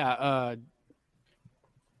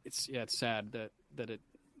sad that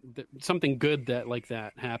something good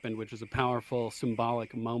that happened, which is a powerful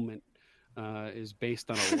symbolic moment, is based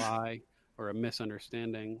on a lie or a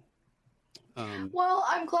misunderstanding. Well,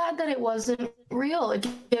 I'm glad that it wasn't real. It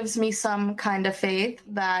gives me some kind of faith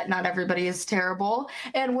that not everybody is terrible.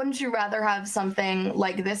 And wouldn't you rather have something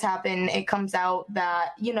like this happen? It comes out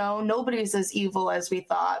that, nobody's as evil as we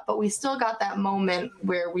thought, but we still got that moment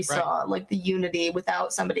where we saw the unity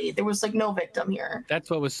without somebody. There was no victim here.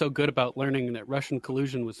 That's what was so good about learning that Russian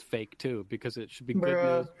collusion was fake too, because it should be good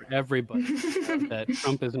news for everybody that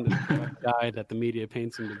Trump isn't the guy that the media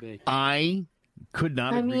paints him to be. I could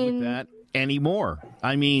not agree with that anymore.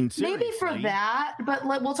 I mean, seriously. Maybe for that, but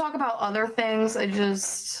we'll talk about other things.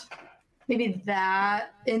 maybe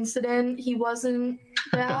that incident he wasn't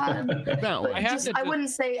bad. No, But I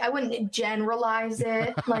wouldn't generalize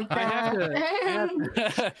it like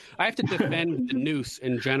that. I have to defend the noose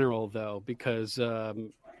in general, though, because I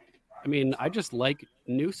mean, I just like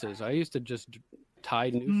nooses. I used to just tie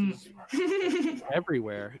nooses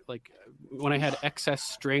everywhere. Like when I had excess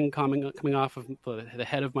string coming off of the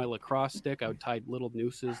head of my lacrosse stick, I would tie little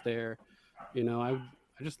nooses there. You know, I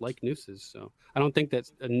just like nooses. So I don't think that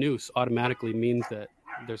a noose automatically means that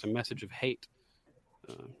there's a message of hate.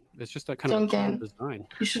 It's just that kind of cool design.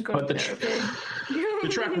 You should go to therapy. The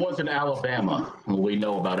track was in Alabama. We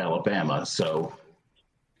know about Alabama, so.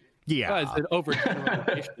 Yeah. It's an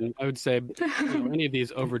overgeneralization. I would say any of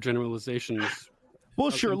these overgeneralizations.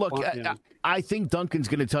 Well, sure. Look, I think Duncan's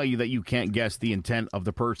going to tell you that you can't guess the intent of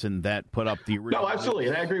the person that put up the original. No,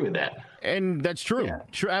 absolutely. I agree with that. And that's true. Yeah.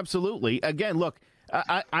 True, absolutely. Again, look,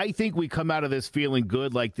 I think we come out of this feeling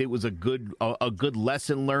good, like it was a good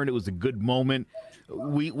lesson learned. It was a good moment.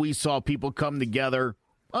 We saw people come together.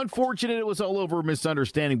 Unfortunate it was all over a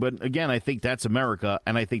misunderstanding, but again, I think that's America,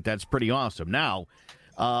 and I think that's pretty awesome. Now,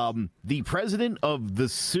 the president of the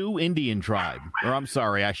Sioux Indian tribe, or I'm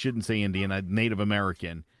sorry, I shouldn't say Indian, Native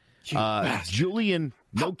American, Julian,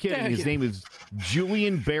 no kidding, his name is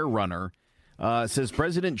Julian Bear Runner, says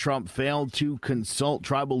President Trump failed to consult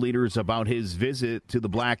tribal leaders about his visit to the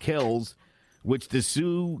Black Hills, which the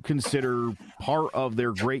Sioux consider part of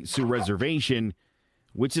their Great Sioux Reservation,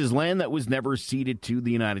 which is land that was never ceded to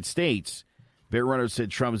the United States. Bear Runner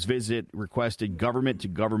said Trump's visit requested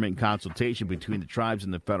government-to-government consultation between the tribes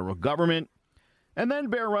and the federal government. And then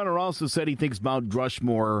Bear Runner also said he thinks Mount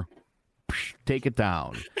Rushmore, take it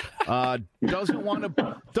down, doesn't want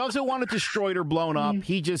it destroyed or blown up.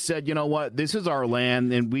 He just said, you know what, this is our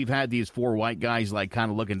land, and we've had these four white guys like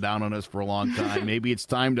kind of looking down on us for a long time. Maybe it's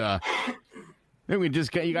time to, maybe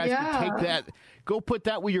you guys can take that. Go put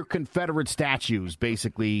that with your Confederate statues,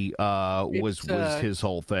 basically, was his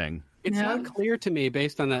whole thing. It's not clear to me,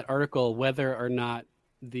 based on that article, whether or not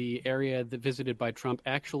the area that visited by Trump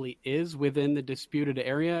actually is within the disputed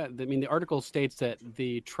area. I mean, the article states that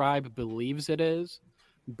the tribe believes it is,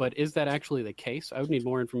 but is that actually the case? I would need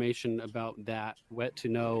more information about that to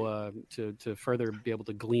know, to further be able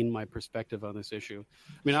to glean my perspective on this issue.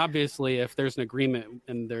 I mean, obviously, if there's an agreement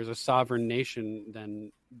and there's a sovereign nation,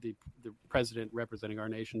 then the president representing our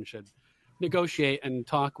nation should negotiate and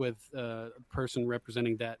talk with a person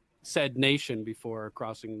representing that said nation before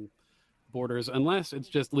crossing borders, unless it's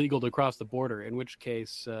just legal to cross the border, in which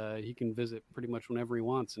case he can visit pretty much whenever he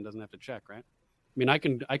wants and doesn't have to check, right? I mean, I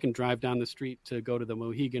can drive down the street to go to the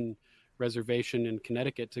Mohegan Reservation in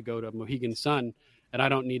Connecticut to go to Mohegan Sun, and I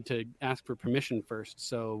don't need to ask for permission first.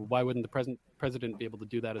 So why wouldn't the president be able to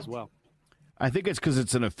do that as well? I think it's because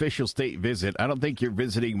it's an official state visit. I don't think you're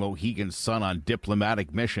visiting Mohegan Sun on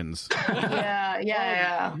diplomatic missions.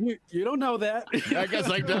 Yeah. You don't know that. I guess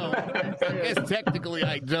I don't. I guess technically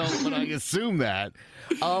I don't, but I assume that.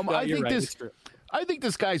 I think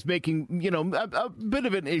this guy's making, a bit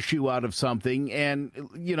of an issue out of something. And,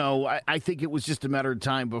 I think it was just a matter of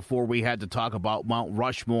time before we had to talk about Mount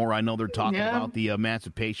Rushmore. I know they're talking about the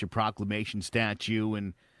Emancipation Proclamation statue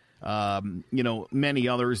and, many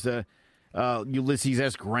others. Ulysses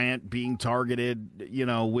S. Grant being targeted,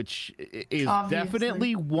 which is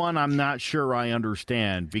definitely one I'm not sure I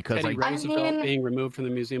understand, because Teddy Roosevelt being removed from the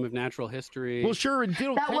Museum of Natural History. Well, sure.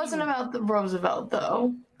 That wasn't about the Roosevelt,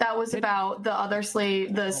 though. That was about the other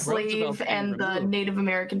slave, and the Native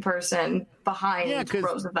American person behind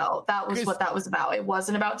Roosevelt. That was what that was about. It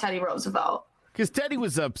wasn't about Teddy Roosevelt. Because Teddy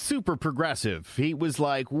was a super progressive. He was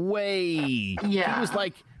like he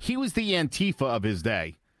was the Antifa of his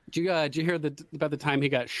day. Did you hear about the time he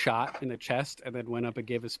got shot in the chest and then went up and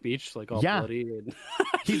gave a speech all bloody? And...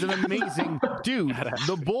 He's an amazing dude.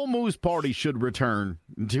 The Bull Moose Party should return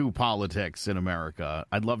to politics in America.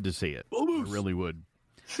 I'd love to see it. I really would.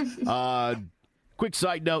 Quick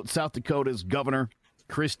side note, South Dakota's Governor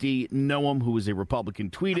Kristi Noem, who is a Republican,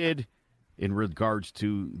 tweeted in regards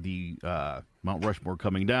to the Mount Rushmore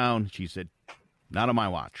coming down. She said, "Not on my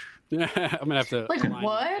watch." I'm gonna have to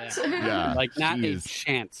what? Yeah, not a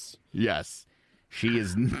chance. Yes, she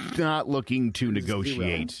is not looking to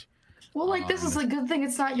negotiate. Well, this is a good thing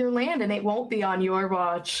it's not your land and it won't be on your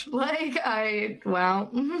watch.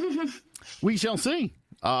 We shall see.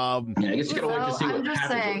 I guess you gotta wait to see what happens. I'm just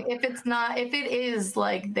saying, if it is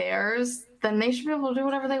theirs, then they should be able to do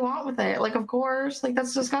whatever they want with it. Of course,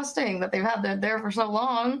 that's disgusting that they've had that there for so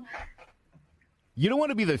long. You don't want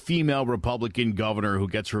to be the female Republican governor who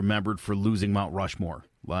gets remembered for losing Mount Rushmore.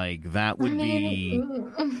 That would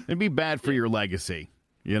it'd be bad for your legacy,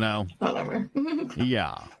 Whatever.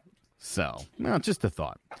 Yeah. So, well, just a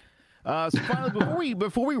thought. So finally,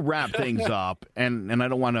 before we wrap things up, and I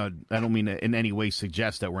don't mean to in any way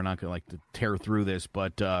suggest that we're not going to tear through this,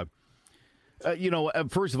 but first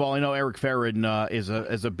of all, I know Eric Ferrin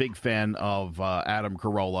is a big fan of Adam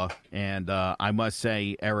Carolla, and I must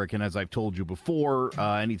say, Eric, and as I've told you before,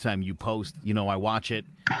 anytime you post, I watch it.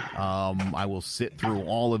 I will sit through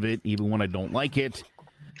all of it, even when I don't like it.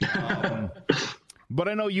 But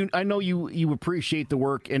I know you appreciate the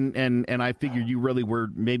work, and I figured you really were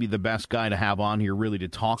maybe the best guy to have on here really to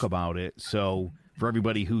talk about it. So for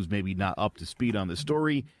everybody who's maybe not up to speed on the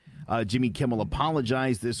story, Jimmy Kimmel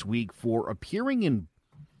apologized this week for appearing in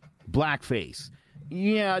blackface.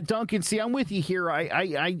 Yeah, Duncan, see, I'm with you here.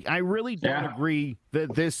 I really don't agree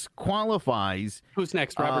that this qualifies. Who's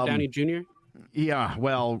next? Robert Downey Jr.? Yeah,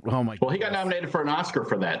 well, oh my God. Well, he got nominated for an Oscar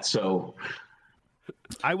for that, so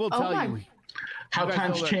I will tell you. How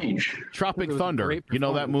times change. Tropic Thunder. You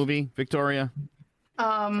know that movie, Victoria?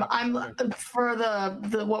 I'm for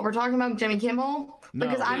the what we're talking about, Jimmy Kimmel,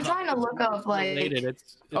 because I'm trying to look up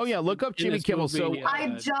look up Jimmy Kimmel. So I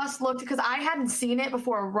just looked because I hadn't seen it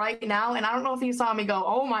before right now, and I don't know if you saw me go,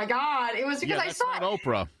 oh my God, it was because I saw it.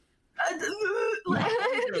 Oprah.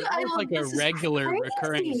 It's like a regular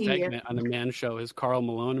recurring segment on the Man Show. His Karl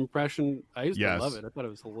Malone impression. I used to love it. I thought it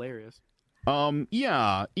was hilarious.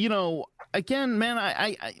 Again, man,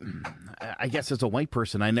 I guess as a white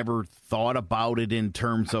person, I never thought about it in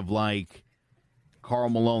terms of like Karl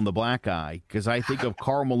Malone, the black guy, because I think of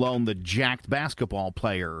Karl Malone, the jacked basketball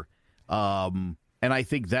player, and I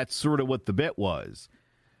think that's sort of what the bit was.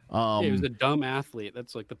 He was a dumb athlete.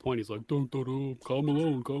 That's like the point. He's like, Karl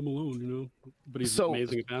Malone, but he's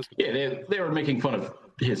amazing at basketball. Yeah, they were making fun of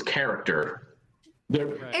his character. They're,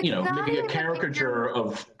 making a caricature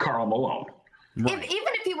of Karl Malone. Right.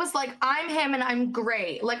 Even if he was like, I'm him and I'm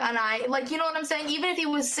great, you know what I'm saying? Even if he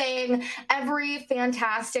was saying every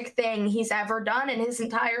fantastic thing he's ever done in his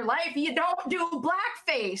entire life, you don't do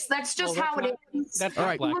blackface. That's just how it is. That's all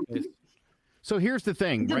right. Blackface. So here's the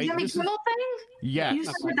thing, the right? Jimmy Kimmel thing? Yeah. You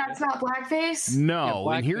said that's not blackface? No,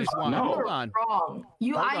 and here's why. No. Hold on. Wrong.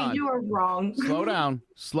 You are wrong.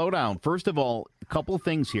 Slow down. First of all, a couple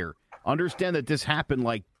things here. Understand that this happened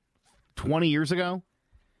like 20 years ago?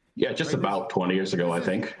 Yeah, just about 20 years ago, I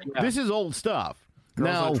think. Yeah. This is old stuff.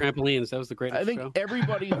 Girls on trampolines. That was the greatest I think show.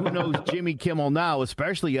 Everybody who knows Jimmy Kimmel now,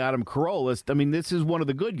 especially Adam Carolla, I mean, this is one of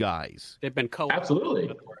the good guys. They've been co-opted.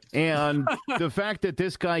 Absolutely. And the fact that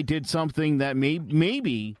this guy did something that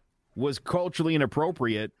maybe was culturally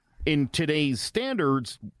inappropriate in today's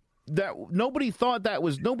standards, that nobody thought that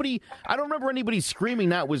was I don't remember anybody screaming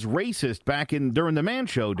that was racist during the Man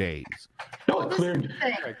Show days. No, it cleared.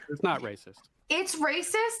 It's not racist. It's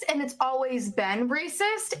racist, and it's always been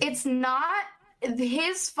racist. It's not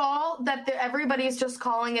his fault that everybody's just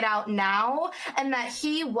calling it out now, and that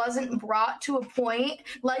he wasn't brought to a point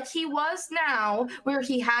like he was now where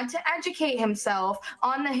he had to educate himself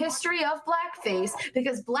on the history of blackface,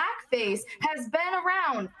 because blackface has been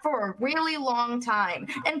around for a really long time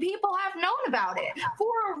and people have known about it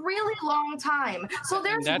for a really long time. So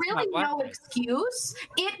there's really no excuse.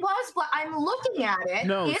 It was I'm looking at it.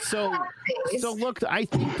 So look, I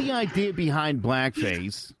think the idea behind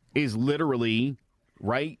blackface is literally,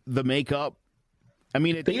 right, the makeup. I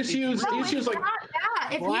mean, they used to use like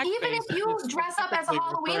even if you dress up as a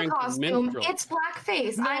Halloween costume, it's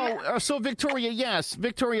blackface. No, so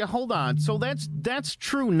Victoria, hold on. So that's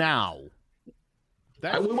true now.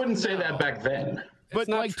 We wouldn't say that back then. But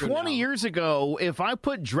like 20 years ago, if I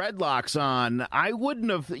put dreadlocks on, I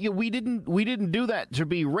wouldn't have. We didn't do that to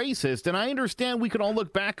be racist. And I understand we can all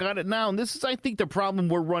look back on it now. And this is, I think, the problem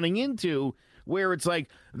we're running into, where it's like,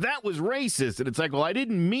 that was racist. And it's like, well, I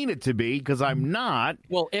didn't mean it to be, because I'm not.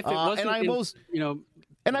 Well, if it wasn't,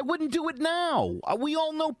 and I wouldn't do it now. We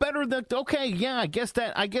all know better that, okay, yeah, I guess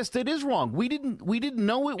that is wrong. We didn't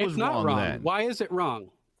know it was wrong then. Why is it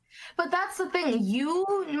wrong? But that's the thing. You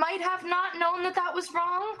might have not known that was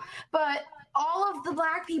wrong, but all of the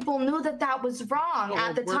black people knew that was wrong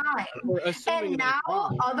at the time. And now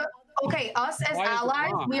us as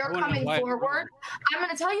allies, we are coming forward. I'm going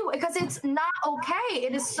to tell you, because it's not okay.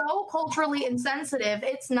 It is so culturally insensitive.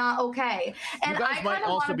 It's not okay. And you guys might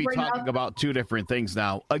also be talking about two different things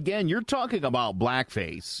now. Again, you're talking about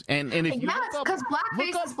blackface. And if you because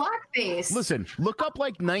blackface is blackface. Listen, look up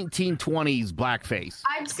like 1920s blackface.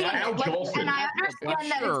 I've seen it. And I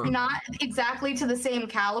understand that it's not exactly to the same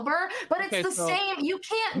caliber, but it's the same. You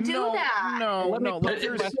can't do that. No.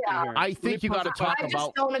 I think you got to talk about. I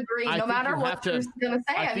just don't agree. No matter what you're going to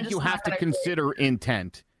say, I think you have to consider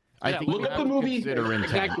intent. I think look up the movie. Consider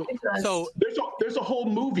intent. Exactly. So There's a whole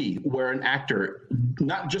movie where an actor,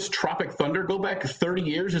 not just Tropic Thunder, go back 30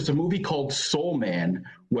 years. There's a movie called Soul Man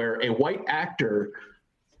where a white actor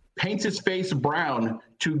paints his face brown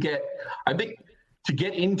to get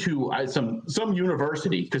into some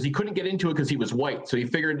university, because he couldn't get into it because he was white. So he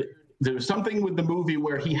figured there was something with the movie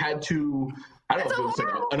where he had to, I don't know if it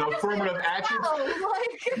was like an affirmative action.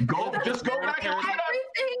 Just go back and look it up.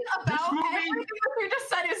 Everything about everything that you just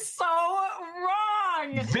said is so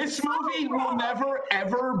wrong. This movie will never,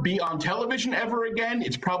 ever be on television ever again.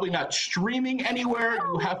 It's probably not streaming anywhere.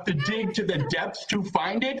 You have to dig to the depths to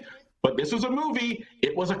find it. But this was a movie.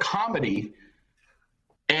 It was a comedy.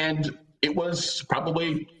 And it was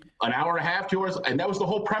probably an hour and a half, 2 hours. And that was the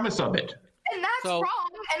whole premise of it. And that's wrong,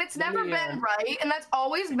 and it's never been right, and that's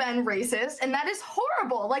always been racist, and that is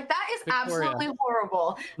horrible. Like, that is absolutely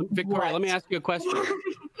horrible. Victoria, let me ask you a question.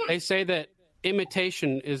 They say that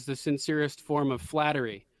imitation is the sincerest form of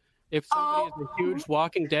flattery. If somebody is a huge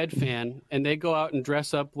Walking Dead fan and they go out and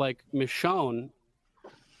dress up like Michonne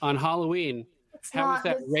on Halloween, how is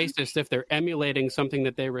that racist if they're emulating something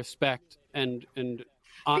that they respect and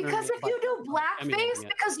honor? Because if you do blackface,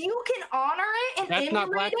 because you can honor it and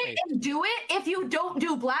emulate it and do it if you don't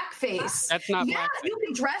do blackface. That's not blackface. You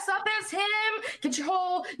can dress up as him, get your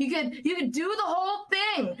whole, you could do the whole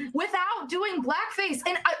thing without doing blackface.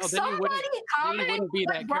 And somebody commented,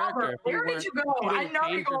 like, Robert, where did you go? I know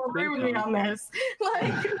you're going to agree with me on this.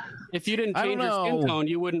 Like, if you didn't change your skin tone,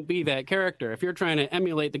 you wouldn't be that character. If you're trying to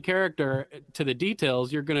emulate the character to the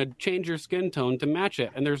details, you're going to change your skin tone to match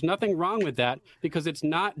it. And there's nothing wrong with that, because it's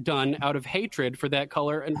not done out of hatred for that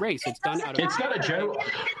color and race. It's done out of... It's not a general...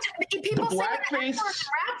 People say that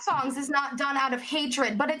rap songs is not done out of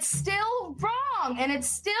hatred, but it's still wrong, and it's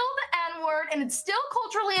still the N-word, and it's still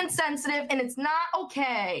culturally insensitive, and it's not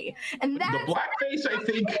okay. And that's... The blackface,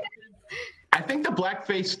 I think the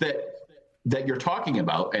blackface that you're talking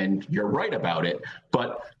about, and you're right about it,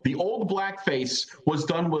 but the old blackface was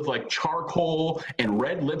done with like charcoal and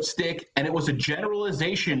red lipstick, and it was a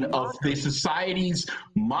generalization of the society's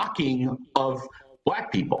mocking of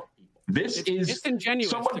black people. This is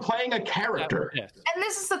someone playing a character. And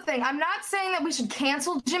this is the thing. I'm not saying that we should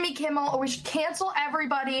cancel Jimmy Kimmel or we should cancel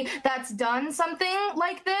everybody that's done something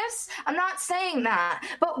like this. I'm not saying that.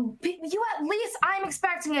 But you, at least, I'm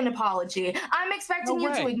expecting an apology. I'm expecting you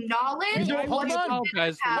to acknowledge what you did.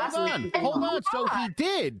 Hold on. So he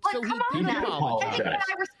did. Like, so he did apologize. And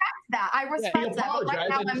I respect that. I respect that. But right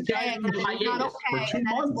now I'm saying that it's not okay and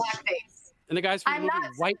that it's blackface. And the guys from the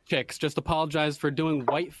movie White Chicks just apologized for doing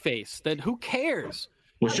whiteface. That who cares?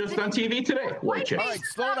 Was just on TV today. White Chicks. All right,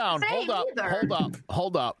 slow down. Hold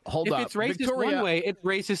up. If it's racist Victoria, one way, it's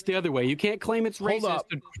racist the other way. You can't claim it's racist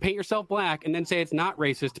to paint yourself black and then say it's not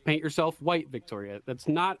racist to paint yourself white, Victoria. That's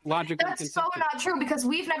not logically consistent. That's so not true, because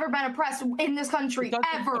we've never been oppressed in this country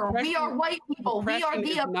ever. We are white people. We are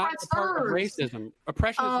the oppressors. Racism.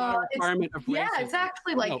 Oppression is not a requirement of racism. Yeah,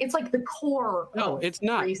 exactly. Like, it's like the core. No, it's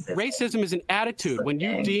not. Racism is an attitude. When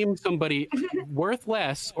you deem somebody worth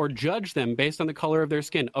less or judge them based on the color of their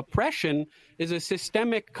skin. Oppression is a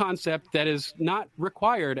systemic concept that is not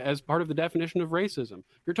required as part of the definition of racism.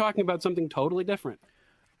 You're talking about something totally different.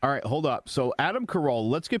 All right, hold up. So Adam Carolla,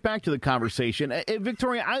 let's get back to the conversation.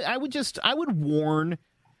 Victoria, I would warn,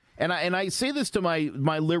 and I say this to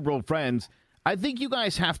my liberal friends, I think you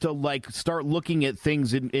guys have to start looking at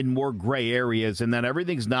things in more gray areas, and that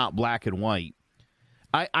everything's not black and white.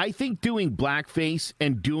 I think doing blackface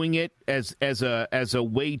and doing it as a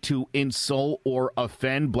way to insult or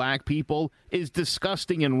offend black people is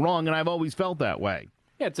disgusting and wrong, and I've always felt that way.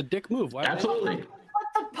 Yeah, it's a dick move. Absolutely. But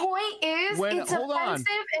the point is, it's offensive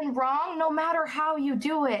and wrong no matter how you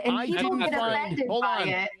do it, and people get offended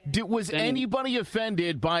by it. Was anybody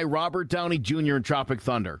offended by Robert Downey Jr. in Tropic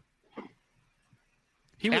Thunder?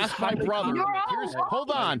 Ask my brother.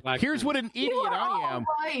 Hold on. Here's what an idiot I am.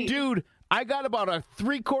 Right. Dude, I got about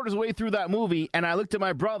 3/4 way through that movie, and I looked at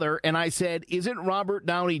my brother, and I said, isn't Robert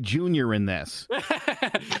Downey Jr. in this? The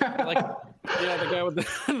guy with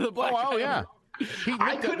the black Oh, yeah.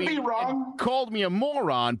 I could be wrong. Called me a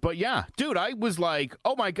moron, but yeah, dude, I was like,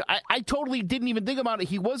 oh my God, I totally didn't even think about it.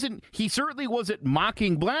 He certainly wasn't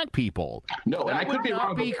mocking black people. No, and I could be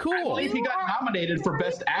wrong. Be cool. I believe he got nominated for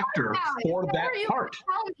Best Actor for that part.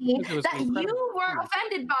 Tell me that you were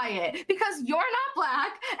offended by it because you're not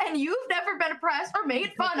black and you've never been oppressed or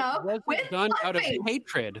made fun of with done out of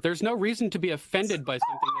hatred. There's no reason to be offended by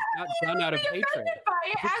something that's not done out of hatred. By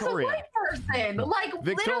it as a white person,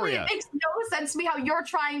 literally, it makes no sense to me how you're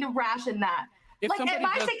trying to ration that. If Like, somebody am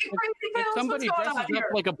I does- thinking crazy if pills? somebody What's going dresses on up here?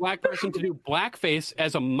 like a black person to do blackface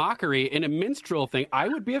as a mockery in a minstrel thing, I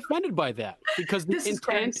would be offended by that because the This is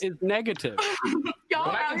intent crazy. is negative. Y'all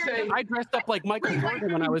But I out can here say- I dressed up like Michael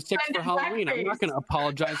Jordan when I was 6 for Halloween. I'm not going to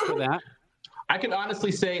apologize for that. I can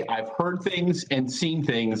honestly say I've heard things and seen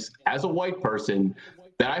things as a white person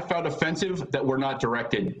that I found offensive that were not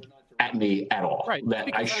directed at me at all. Right, That I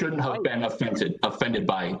because shouldn't I'm have been offended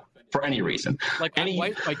by for any reason. Like I'm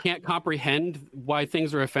white, so I can't comprehend why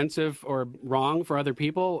things are offensive or wrong for other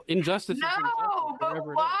people. Injustice is No, injustice, but wherever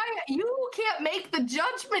it is. why? You can't make the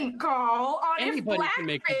judgment call on Anybody if can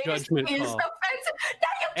make the blackface judgment is call. offensive.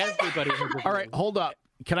 No, you Everybody has a All right, hold up.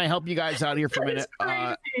 Can I help you guys out here for a minute?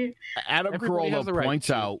 crazy. Adam Everybody has a Carolla right points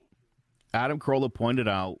to. out. Adam Carolla pointed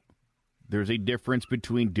out there's a difference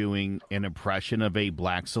between doing an impression of a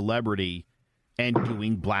black celebrity and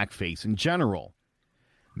doing blackface in general.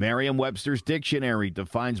 Merriam-Webster's dictionary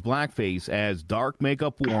defines blackface as dark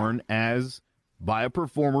makeup worn as by a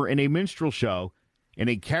performer in a minstrel show in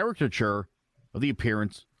a caricature of the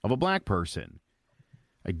appearance of a black person.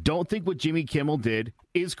 I don't think what Jimmy Kimmel did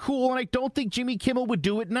is cool, and I don't think Jimmy Kimmel would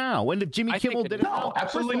do it now. And if Jimmy I think Kimmel it- did it, No,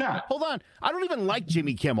 absolutely first of all, not. Hold on, I don't even like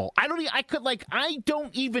Jimmy Kimmel. I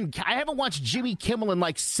haven't watched Jimmy Kimmel in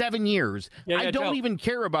like 7 years. Yeah, I don't Joe. even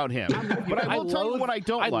care about him. But I will tell you what I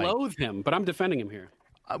don't like. I loathe him, but I'm defending him here.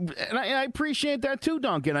 And I appreciate that too,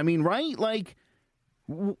 Duncan. I mean, right? Like,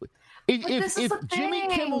 if this is the Jimmy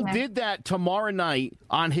thing. Kimmel did that tomorrow night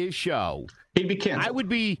on his show, He'd be canceled. I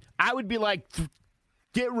would be like,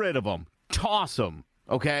 get rid of him, toss him.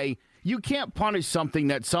 Okay, you can't punish something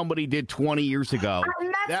that somebody did 20 years ago.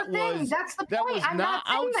 And that's the thing. That's the that point. was I'm not not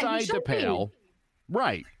saying that he outside the should be. pale,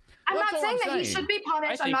 right? I'm That's not all saying I'm that he saying. should be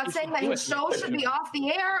punished. I I'm think not he saying should that do his it. show should be off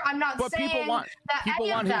the air. I'm not But saying people want that any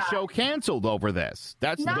his of that. show canceled over this.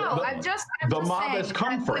 That's No, The- I'm just the mob saying has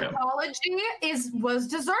come that for the him. apology was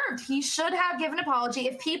deserved. He should have given an apology.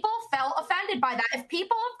 If people felt offended by that, if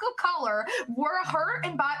people of color were hurt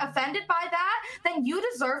and offended by that, then you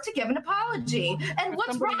deserve to give an apology. And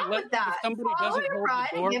what's somebody wrong let- with that? if somebody Follow doesn't your hold the pride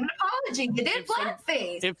door- and give an apology. You did if some-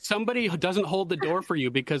 blackface. If somebody doesn't hold the door for you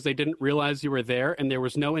because they didn't realize you were there and there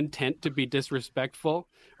was no intent to be disrespectful,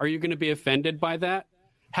 are you going to be offended by that?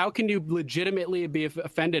 How can you legitimately be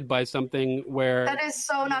offended by something where That is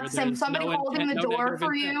so not the same. there's Somebody no holding intent, the no door negative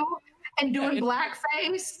for intent? you and doing it's-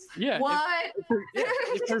 blackface. Yeah, if- What?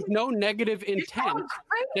 if there's no negative intent,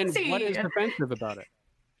 then crazy. what is offensive about it?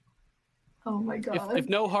 Oh my god. If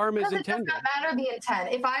no harm is Because it does intended, not matter the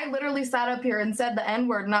intent. If I literally sat up here and said the N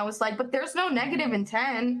word and I was like, but there's no negative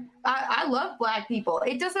intent. I love black people.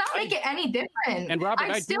 It does not make it any different. and Robert,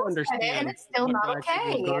 I do still understand, said it, and it's still what not black people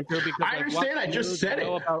have okay. gone through because I I've understand, watched I just news said and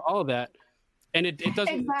know it. about all of that, and it doesn't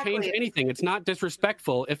change Exactly. anything. It's not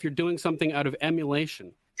disrespectful if you're doing something out of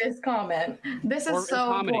emulation. This comment. This Or is in so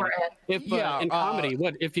comedy. important. If Yeah, in comedy,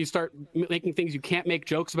 what if you start making things you can't make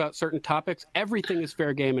jokes about certain topics? Everything is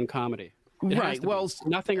fair game in comedy. It has Right, to be. well,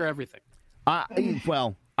 nothing or everything.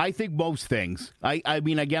 Well, I think most things. I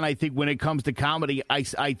mean, again, I think when it comes to comedy, I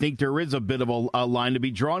think there is a bit of a line to be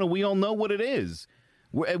drawn, and we all know what it is.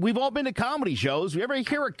 We've all been to comedy shows. You ever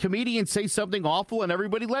hear a comedian say something awful, and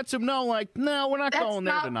everybody lets him know, like, no, we're not That's going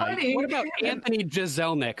there not tonight. funny. What about Anthony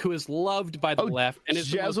Jeselnik, who is loved by the left and is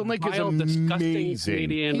the most Jeselnik is vile, disgusting amazing.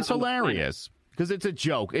 comedian? He's on the planet? hilarious because it's a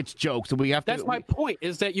joke. It's jokes, and we have to. That's my point.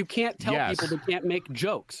 Is that you can't tell Yes. people they can't make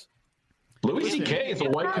jokes. Louis C.K. is a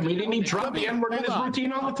white comedian. He dropped the N-word in his Hold on.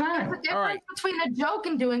 routine all the time. The difference All right. between a joke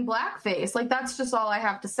and doing blackface. Like, that's just all I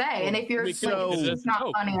have to say. And if you're like, So- it's not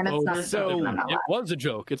funny and it's not So- I'm not it was a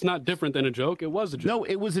joke. It's not different than a joke. It was a joke. No,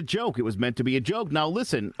 it was a joke. It was meant to be a joke. Now,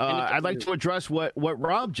 listen, I'd like to address what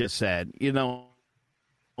Rob just said. You know,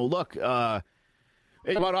 look, about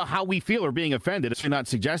how we feel or being offended. You're not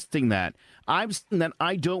suggesting that. I'm saying that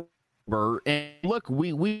I don't. And look,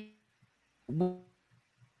 we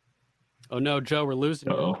Oh no, Joe, we're losing.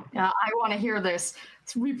 you. Uh-oh. Yeah, I want to hear this.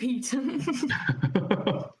 Repeat.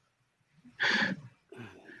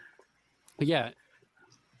 Yeah,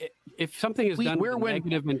 if something is done with when-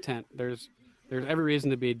 negative intent, there's every reason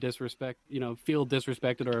to be feel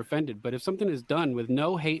disrespected or offended. But if something is done with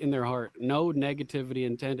no hate in their heart, no negativity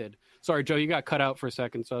intended. Sorry, Joe, you got cut out for a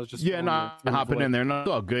second, so I was just hopping in there. No,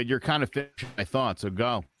 oh, good. You're kind of finishing my thoughts. So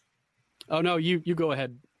go. Oh no, you go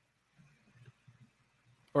ahead.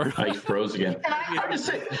 Or I froze again. I just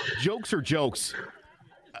say, Jokes are jokes.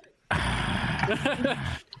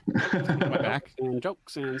 Back. and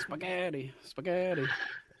jokes and spaghetti.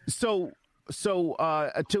 So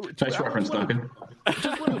to nice reference, Duncan.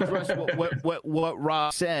 just want to address what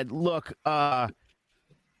Rob said. Look, I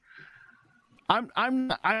I'm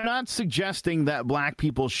not suggesting that black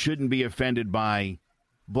people shouldn't be offended by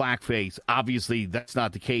blackface. Obviously, that's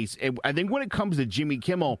not the case. I think when it comes to Jimmy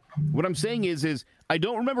Kimmel, what I'm saying is I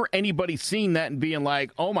don't remember anybody seeing that and being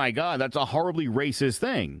like, "Oh my God, that's a horribly racist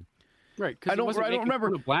thing." Right, I don't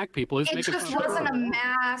remember black people. It just wasn't a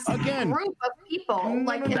mass group of people.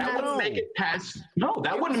 Like that wouldn't make it past. No,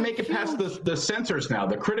 that wouldn't make it past the censors now,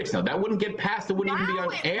 the critics now. That wouldn't get past. It wouldn't even be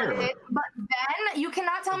on air. But then you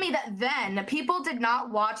cannot tell me that then people did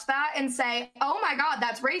not watch that and say, "Oh my God,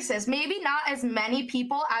 that's racist." Maybe not as many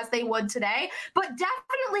people as they would today, but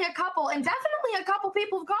definitely a couple, and definitely a couple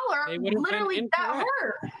people of color. Literally, that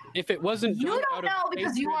hurt. If it wasn't, you don't know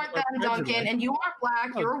because you aren't them, Duncan, and you aren't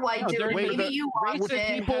black. You're a white dude. Maybe you watched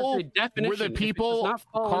it. Were the people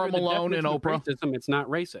Karl Malone and Oprah? Racism, it's not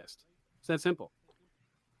racist. It's that simple.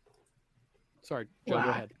 Sorry, Joe, go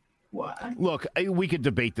ahead. What? Look, we could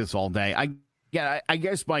debate this all day. I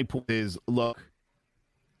guess my point is, look,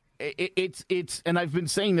 it's, and I've been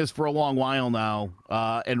saying this for a long while now,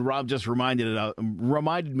 and Rob just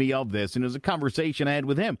reminded me of this, and it was a conversation I had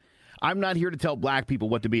with him. I'm not here to tell black people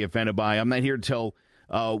what to be offended by. I'm not here to tell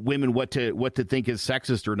women what to think is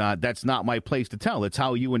sexist or not. That's not my place to tell. It's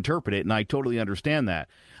how you interpret it, and I totally understand that.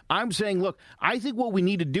 I'm saying, look, I think what we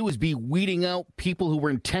need to do is be weeding out people who were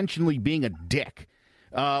intentionally being a dick.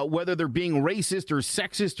 Whether they're being racist or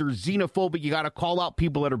sexist or xenophobic, you got to call out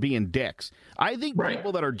people that are being dicks. I think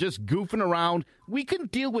people that are just goofing around, we can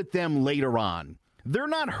deal with them later on. They're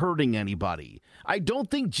not hurting anybody. I don't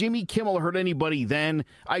think Jimmy Kimmel hurt anybody then.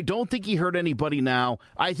 I don't think he hurt anybody now.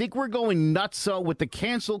 I think we're going nuts with the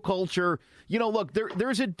cancel culture. You know, look,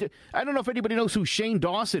 there's I don't know if anybody knows who Shane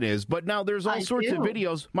Dawson is, but now there's all sorts of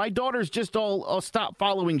videos. My daughter's just all stopped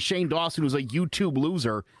following Shane Dawson, who's a YouTube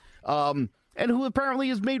loser, and who apparently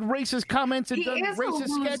has made racist comments and done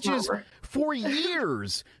racist sketches for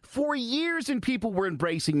years. For years, and people were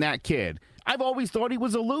embracing that kid. I've always thought he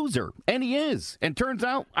was a loser, and he is. And turns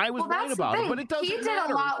out I was right about it, but it doesn't matter. He did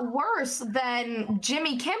a lot worse than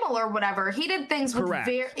Jimmy Kimmel or whatever. He did things with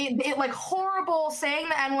like horrible, saying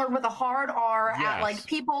the N-word with a hard R at like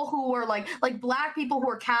people who were like black people who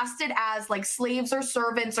were casted as like slaves or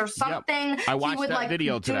servants or something. Yep. I watched that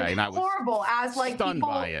video today, and I was horrible as like stunned people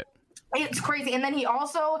by it. It's crazy. And then he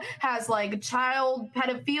also has like child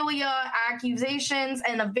pedophilia accusations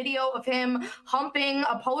and a video of him humping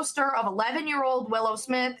a poster of 11-year-old Willow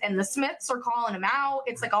Smith, and the Smiths are calling him out.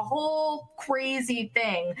 It's like a whole crazy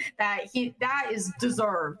thing that is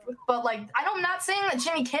deserved. But like, I'm not saying that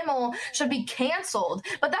Jimmy Kimmel should be canceled,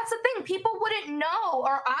 but that's the thing. People wouldn't know,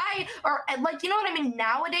 or like, you know what I mean?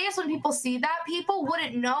 Nowadays, when people see that, people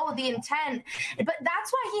wouldn't know the intent. But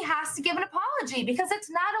that's why he has to give an apology, because it's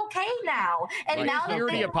not okay now. And now that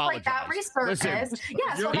things like that resurface,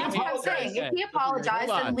 so that's what I'm saying. If he apologized,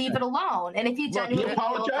 then leave it alone. And if he genuinely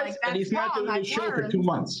feels like and he's not doing his show for 2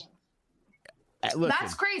 months.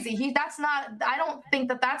 That's crazy. That's not. I don't think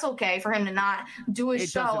that that's okay for him to not do his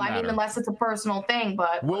show. I mean, unless it's a personal thing.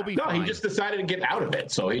 But we'll be fine. He just decided to get out of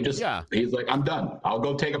it. So he's like, I'm done. I'll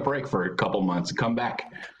go take a break for a couple months and come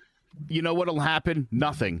back. You know what'll happen?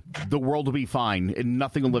 Nothing. The world will be fine, and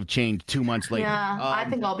nothing will have changed 2 months later. Yeah, I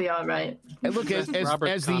think I'll be all right. And look, as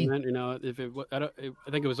comment, you know, I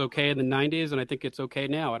think it was okay in the '90s, and I think it's okay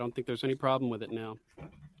now. I don't think there's any problem with it now,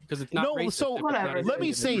 because it's not racist. So let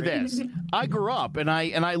me say this: I grew up, and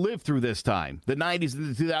I lived through this time, the '90s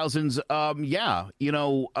and the 2000s.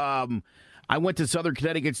 I went to Southern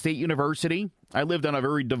Connecticut State University. I lived on a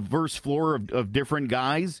very diverse floor of different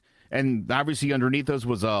guys. And obviously underneath us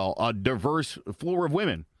was a diverse floor of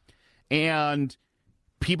women. And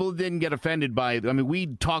people didn't get offended by it. I mean,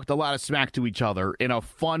 we talked a lot of smack to each other in a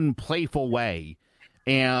fun, playful way.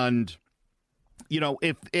 And, you know,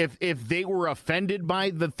 if they were offended by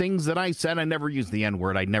the things that I said, I never used the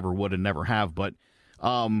N-word. I never would and never have. But,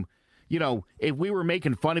 you know, if we were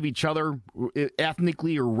making fun of each other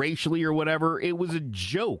ethnically or racially or whatever, it was a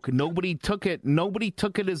joke. Nobody took it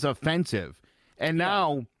as offensive. And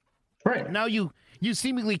now... Right. Now you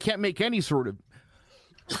seemingly can't make any sort of...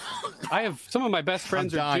 I have some of my best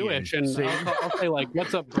friends are Jewish, and I'll say, like,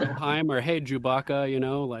 what's up, Heim, or hey, Chewbacca, you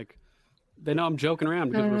know, like, they know I'm joking around.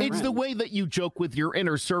 Because we're friends. The way that you joke with your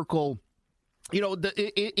inner circle. You know,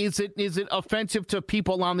 is it offensive to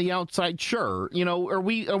people on the outside? Sure. You know,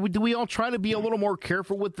 do we all try to be a little more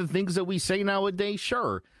careful with the things that we say nowadays?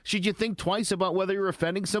 Sure. Should you think twice about whether you're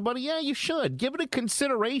offending somebody? Yeah, you should. Give it a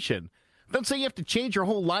consideration. Don't say you have to change your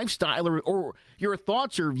whole lifestyle or your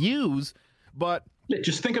thoughts or views, but...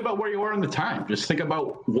 Just think about where you are in the time. Just think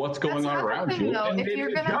about what's going on around you.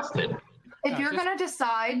 If you're going to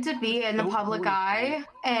decide to be in the public eye,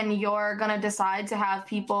 and you're going to decide to have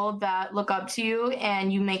people that look up to you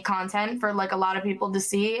and you make content for like a lot of people to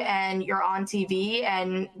see, and you're on TV,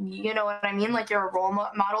 and you know what I mean? Like you're a role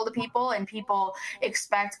model to people and people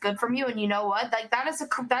expect good from you. And you know what? Like that is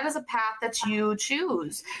a path that you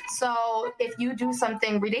choose. So if you do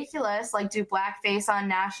something ridiculous, like do blackface on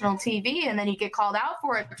national TV, and then you get called out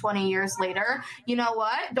for it 20 years later, you know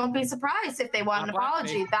what? Don't be surprised if they want an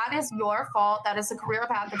apology. That is your fault. That is a career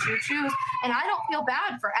path that you choose. And I don't feel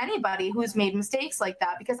bad for anybody who's made mistakes like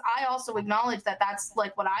that, because I also acknowledge that that's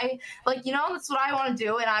like what I like, you know, that's what I want to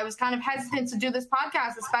do. And I was kind of hesitant to do this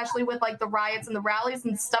podcast, especially with like the riots and the rallies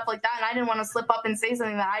and stuff like that. And I didn't want to slip up and say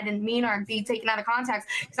something that I didn't mean or be taken out of context,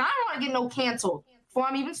 because I don't want to get no canceled before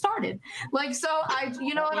I'm even started. Like, so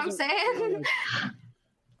you know what I'm saying?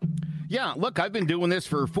 Yeah, look, I've been doing this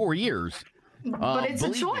for 4 years. But it's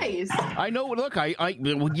a choice. I know. Look, I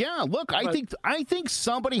think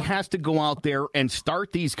somebody has to go out there and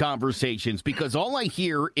start these conversations, because all I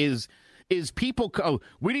hear is people.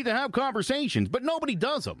 We need to have conversations, but nobody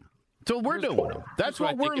does them. So we're doing them. That's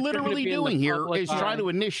what we're literally doing here, is trying to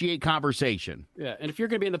initiate conversation. Yeah, and if you're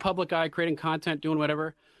going to be in the public eye, creating content, doing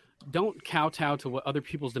whatever, don't kowtow to what other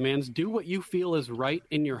people's demands. Do what you feel is right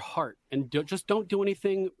in your heart, and just don't do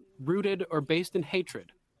anything rooted or based in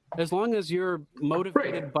hatred. As long as you're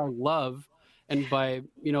motivated by love and by,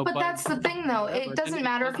 you know. But that's the thing, though. It doesn't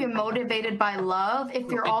matter if you're motivated by love.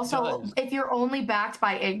 If you're if you're only backed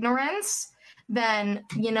by ignorance, then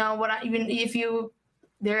you know what? If you.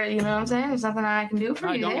 There, you know what I'm saying? There's nothing I can do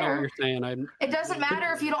for you there. I don't know what you're saying. It doesn't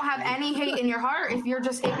matter if you don't have any hate in your heart. If you're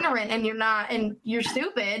just ignorant and you're not, and you're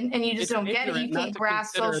stupid and you just don't get it, you can't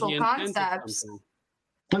grasp social concepts.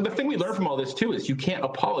 And the thing we learn from all this too is you can't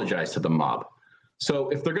apologize to the mob. So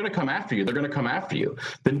if they're going to come after you, they're going to come after you.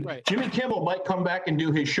 Then Jimmy Kimmel might come back and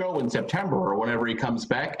do his show in September or whenever he comes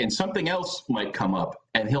back, and something else might come up,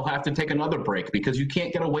 and he'll have to take another break because you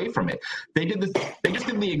can't get away from it. They just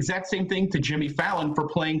did the exact same thing to Jimmy Fallon for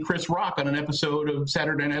playing Chris Rock on an episode of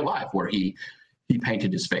Saturday Night Live where he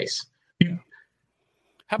painted his face.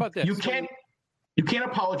 How about this? You can't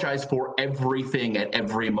apologize for everything at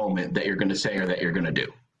every moment that you're going to say or that you're going to do.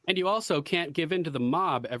 And you also can't give in to the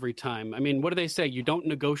mob every time. I mean, what do they say? You don't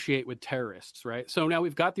negotiate with terrorists, right? So now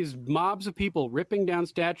we've got these mobs of people ripping down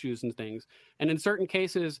statues and things. And in certain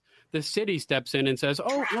cases, the city steps in and says,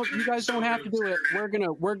 oh, no, you guys don't have to do it.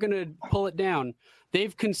 We're gonna pull it down.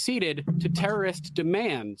 They've conceded to terrorist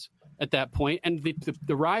demands at that point. And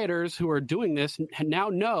the rioters who are doing this now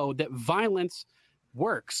know that violence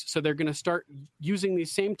works. So they're going to start using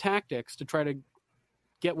these same tactics to try to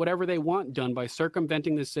get whatever they want done by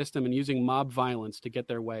circumventing the system and using mob violence to get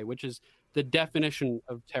their way, which is the definition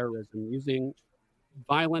of terrorism, using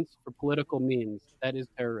violence for political means. That is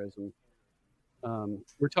terrorism.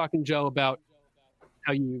 We're talking, Joe, about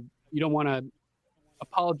how you don't want to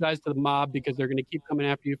apologize to the mob because they're going to keep coming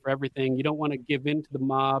after you for everything. You don't want to give in to the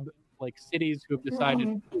mob, like cities who have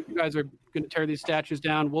decided, you guys are going to tear these statues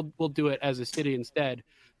down. We'll do it as a city instead,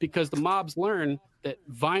 because the mobs learn that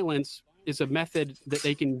violence is a method that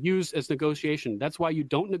they can use as negotiation. That's why you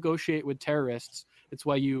don't negotiate with terrorists. It's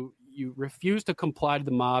why you refuse to comply to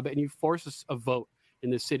the mob and you force a vote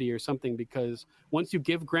in the city or something, because once you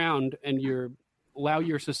give ground and you allow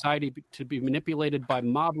your society to be manipulated by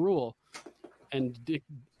mob rule and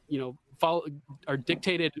are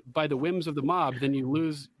dictated by the whims of the mob, then you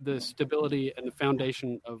lose the stability and the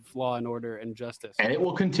foundation of law and order and justice. And it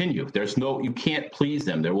will continue. You can't please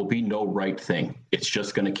them. There will be no right thing. It's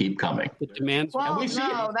just going to keep coming. It demands. Well,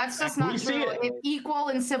 no, that's just not true. Equal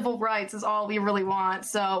and civil rights is all we really want.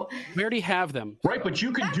 So we already have them. Right, but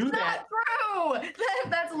you can do that.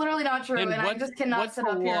 That's literally not true, and I just cannot sit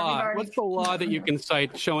up here. What's the law that you can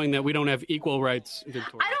cite showing that we don't have equal rights?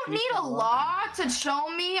 Victoria? I don't need a law to show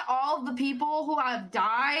me all the people who have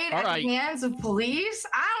died at the hands of police.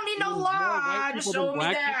 I don't need no law to show me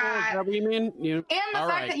that. Is that what you mean? And the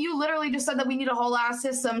fact that you literally just said that we need a whole ass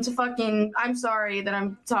system to fucking, I'm sorry that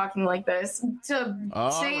I'm talking like this, to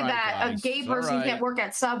say that a gay person can't work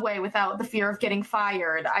at Subway without the fear of getting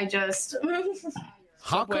fired. I just...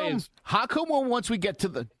 How come when we get to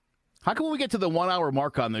the 1 hour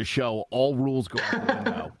mark on this show, all rules go out the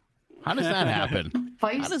window? How does that happen?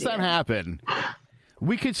 How does that happen?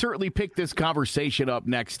 We could certainly pick this conversation up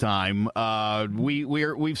next time.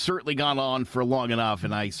 We've certainly gone on for long enough,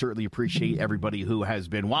 and I certainly appreciate everybody who has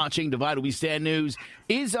been watching. Divided We Stand News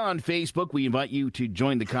is on Facebook. We invite you to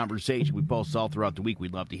join the conversation. We post all throughout the week.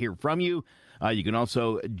 We'd love to hear from you. You can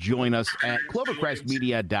also join us at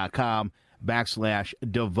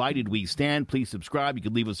clovercrestmedia.com/Divided We Stand. Please subscribe. You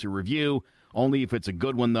can leave us a review, only if it's a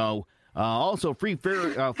good one, though. Also, feel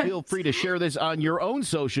free to share this on your own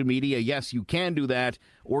social media. Yes, you can do that,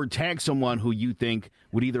 or tag someone who you think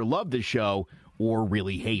would either love the show or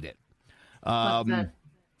really hate it.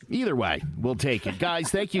 Either way, we'll take it. Guys,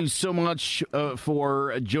 thank you so much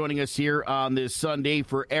for joining us here on this Sunday.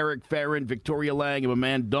 For Eric Ferrin, Victoria Lang, and my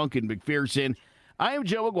man Duncan McPherson, I am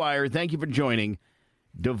Joe Aguirre. Thank you for joining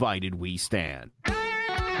Divided We Stand.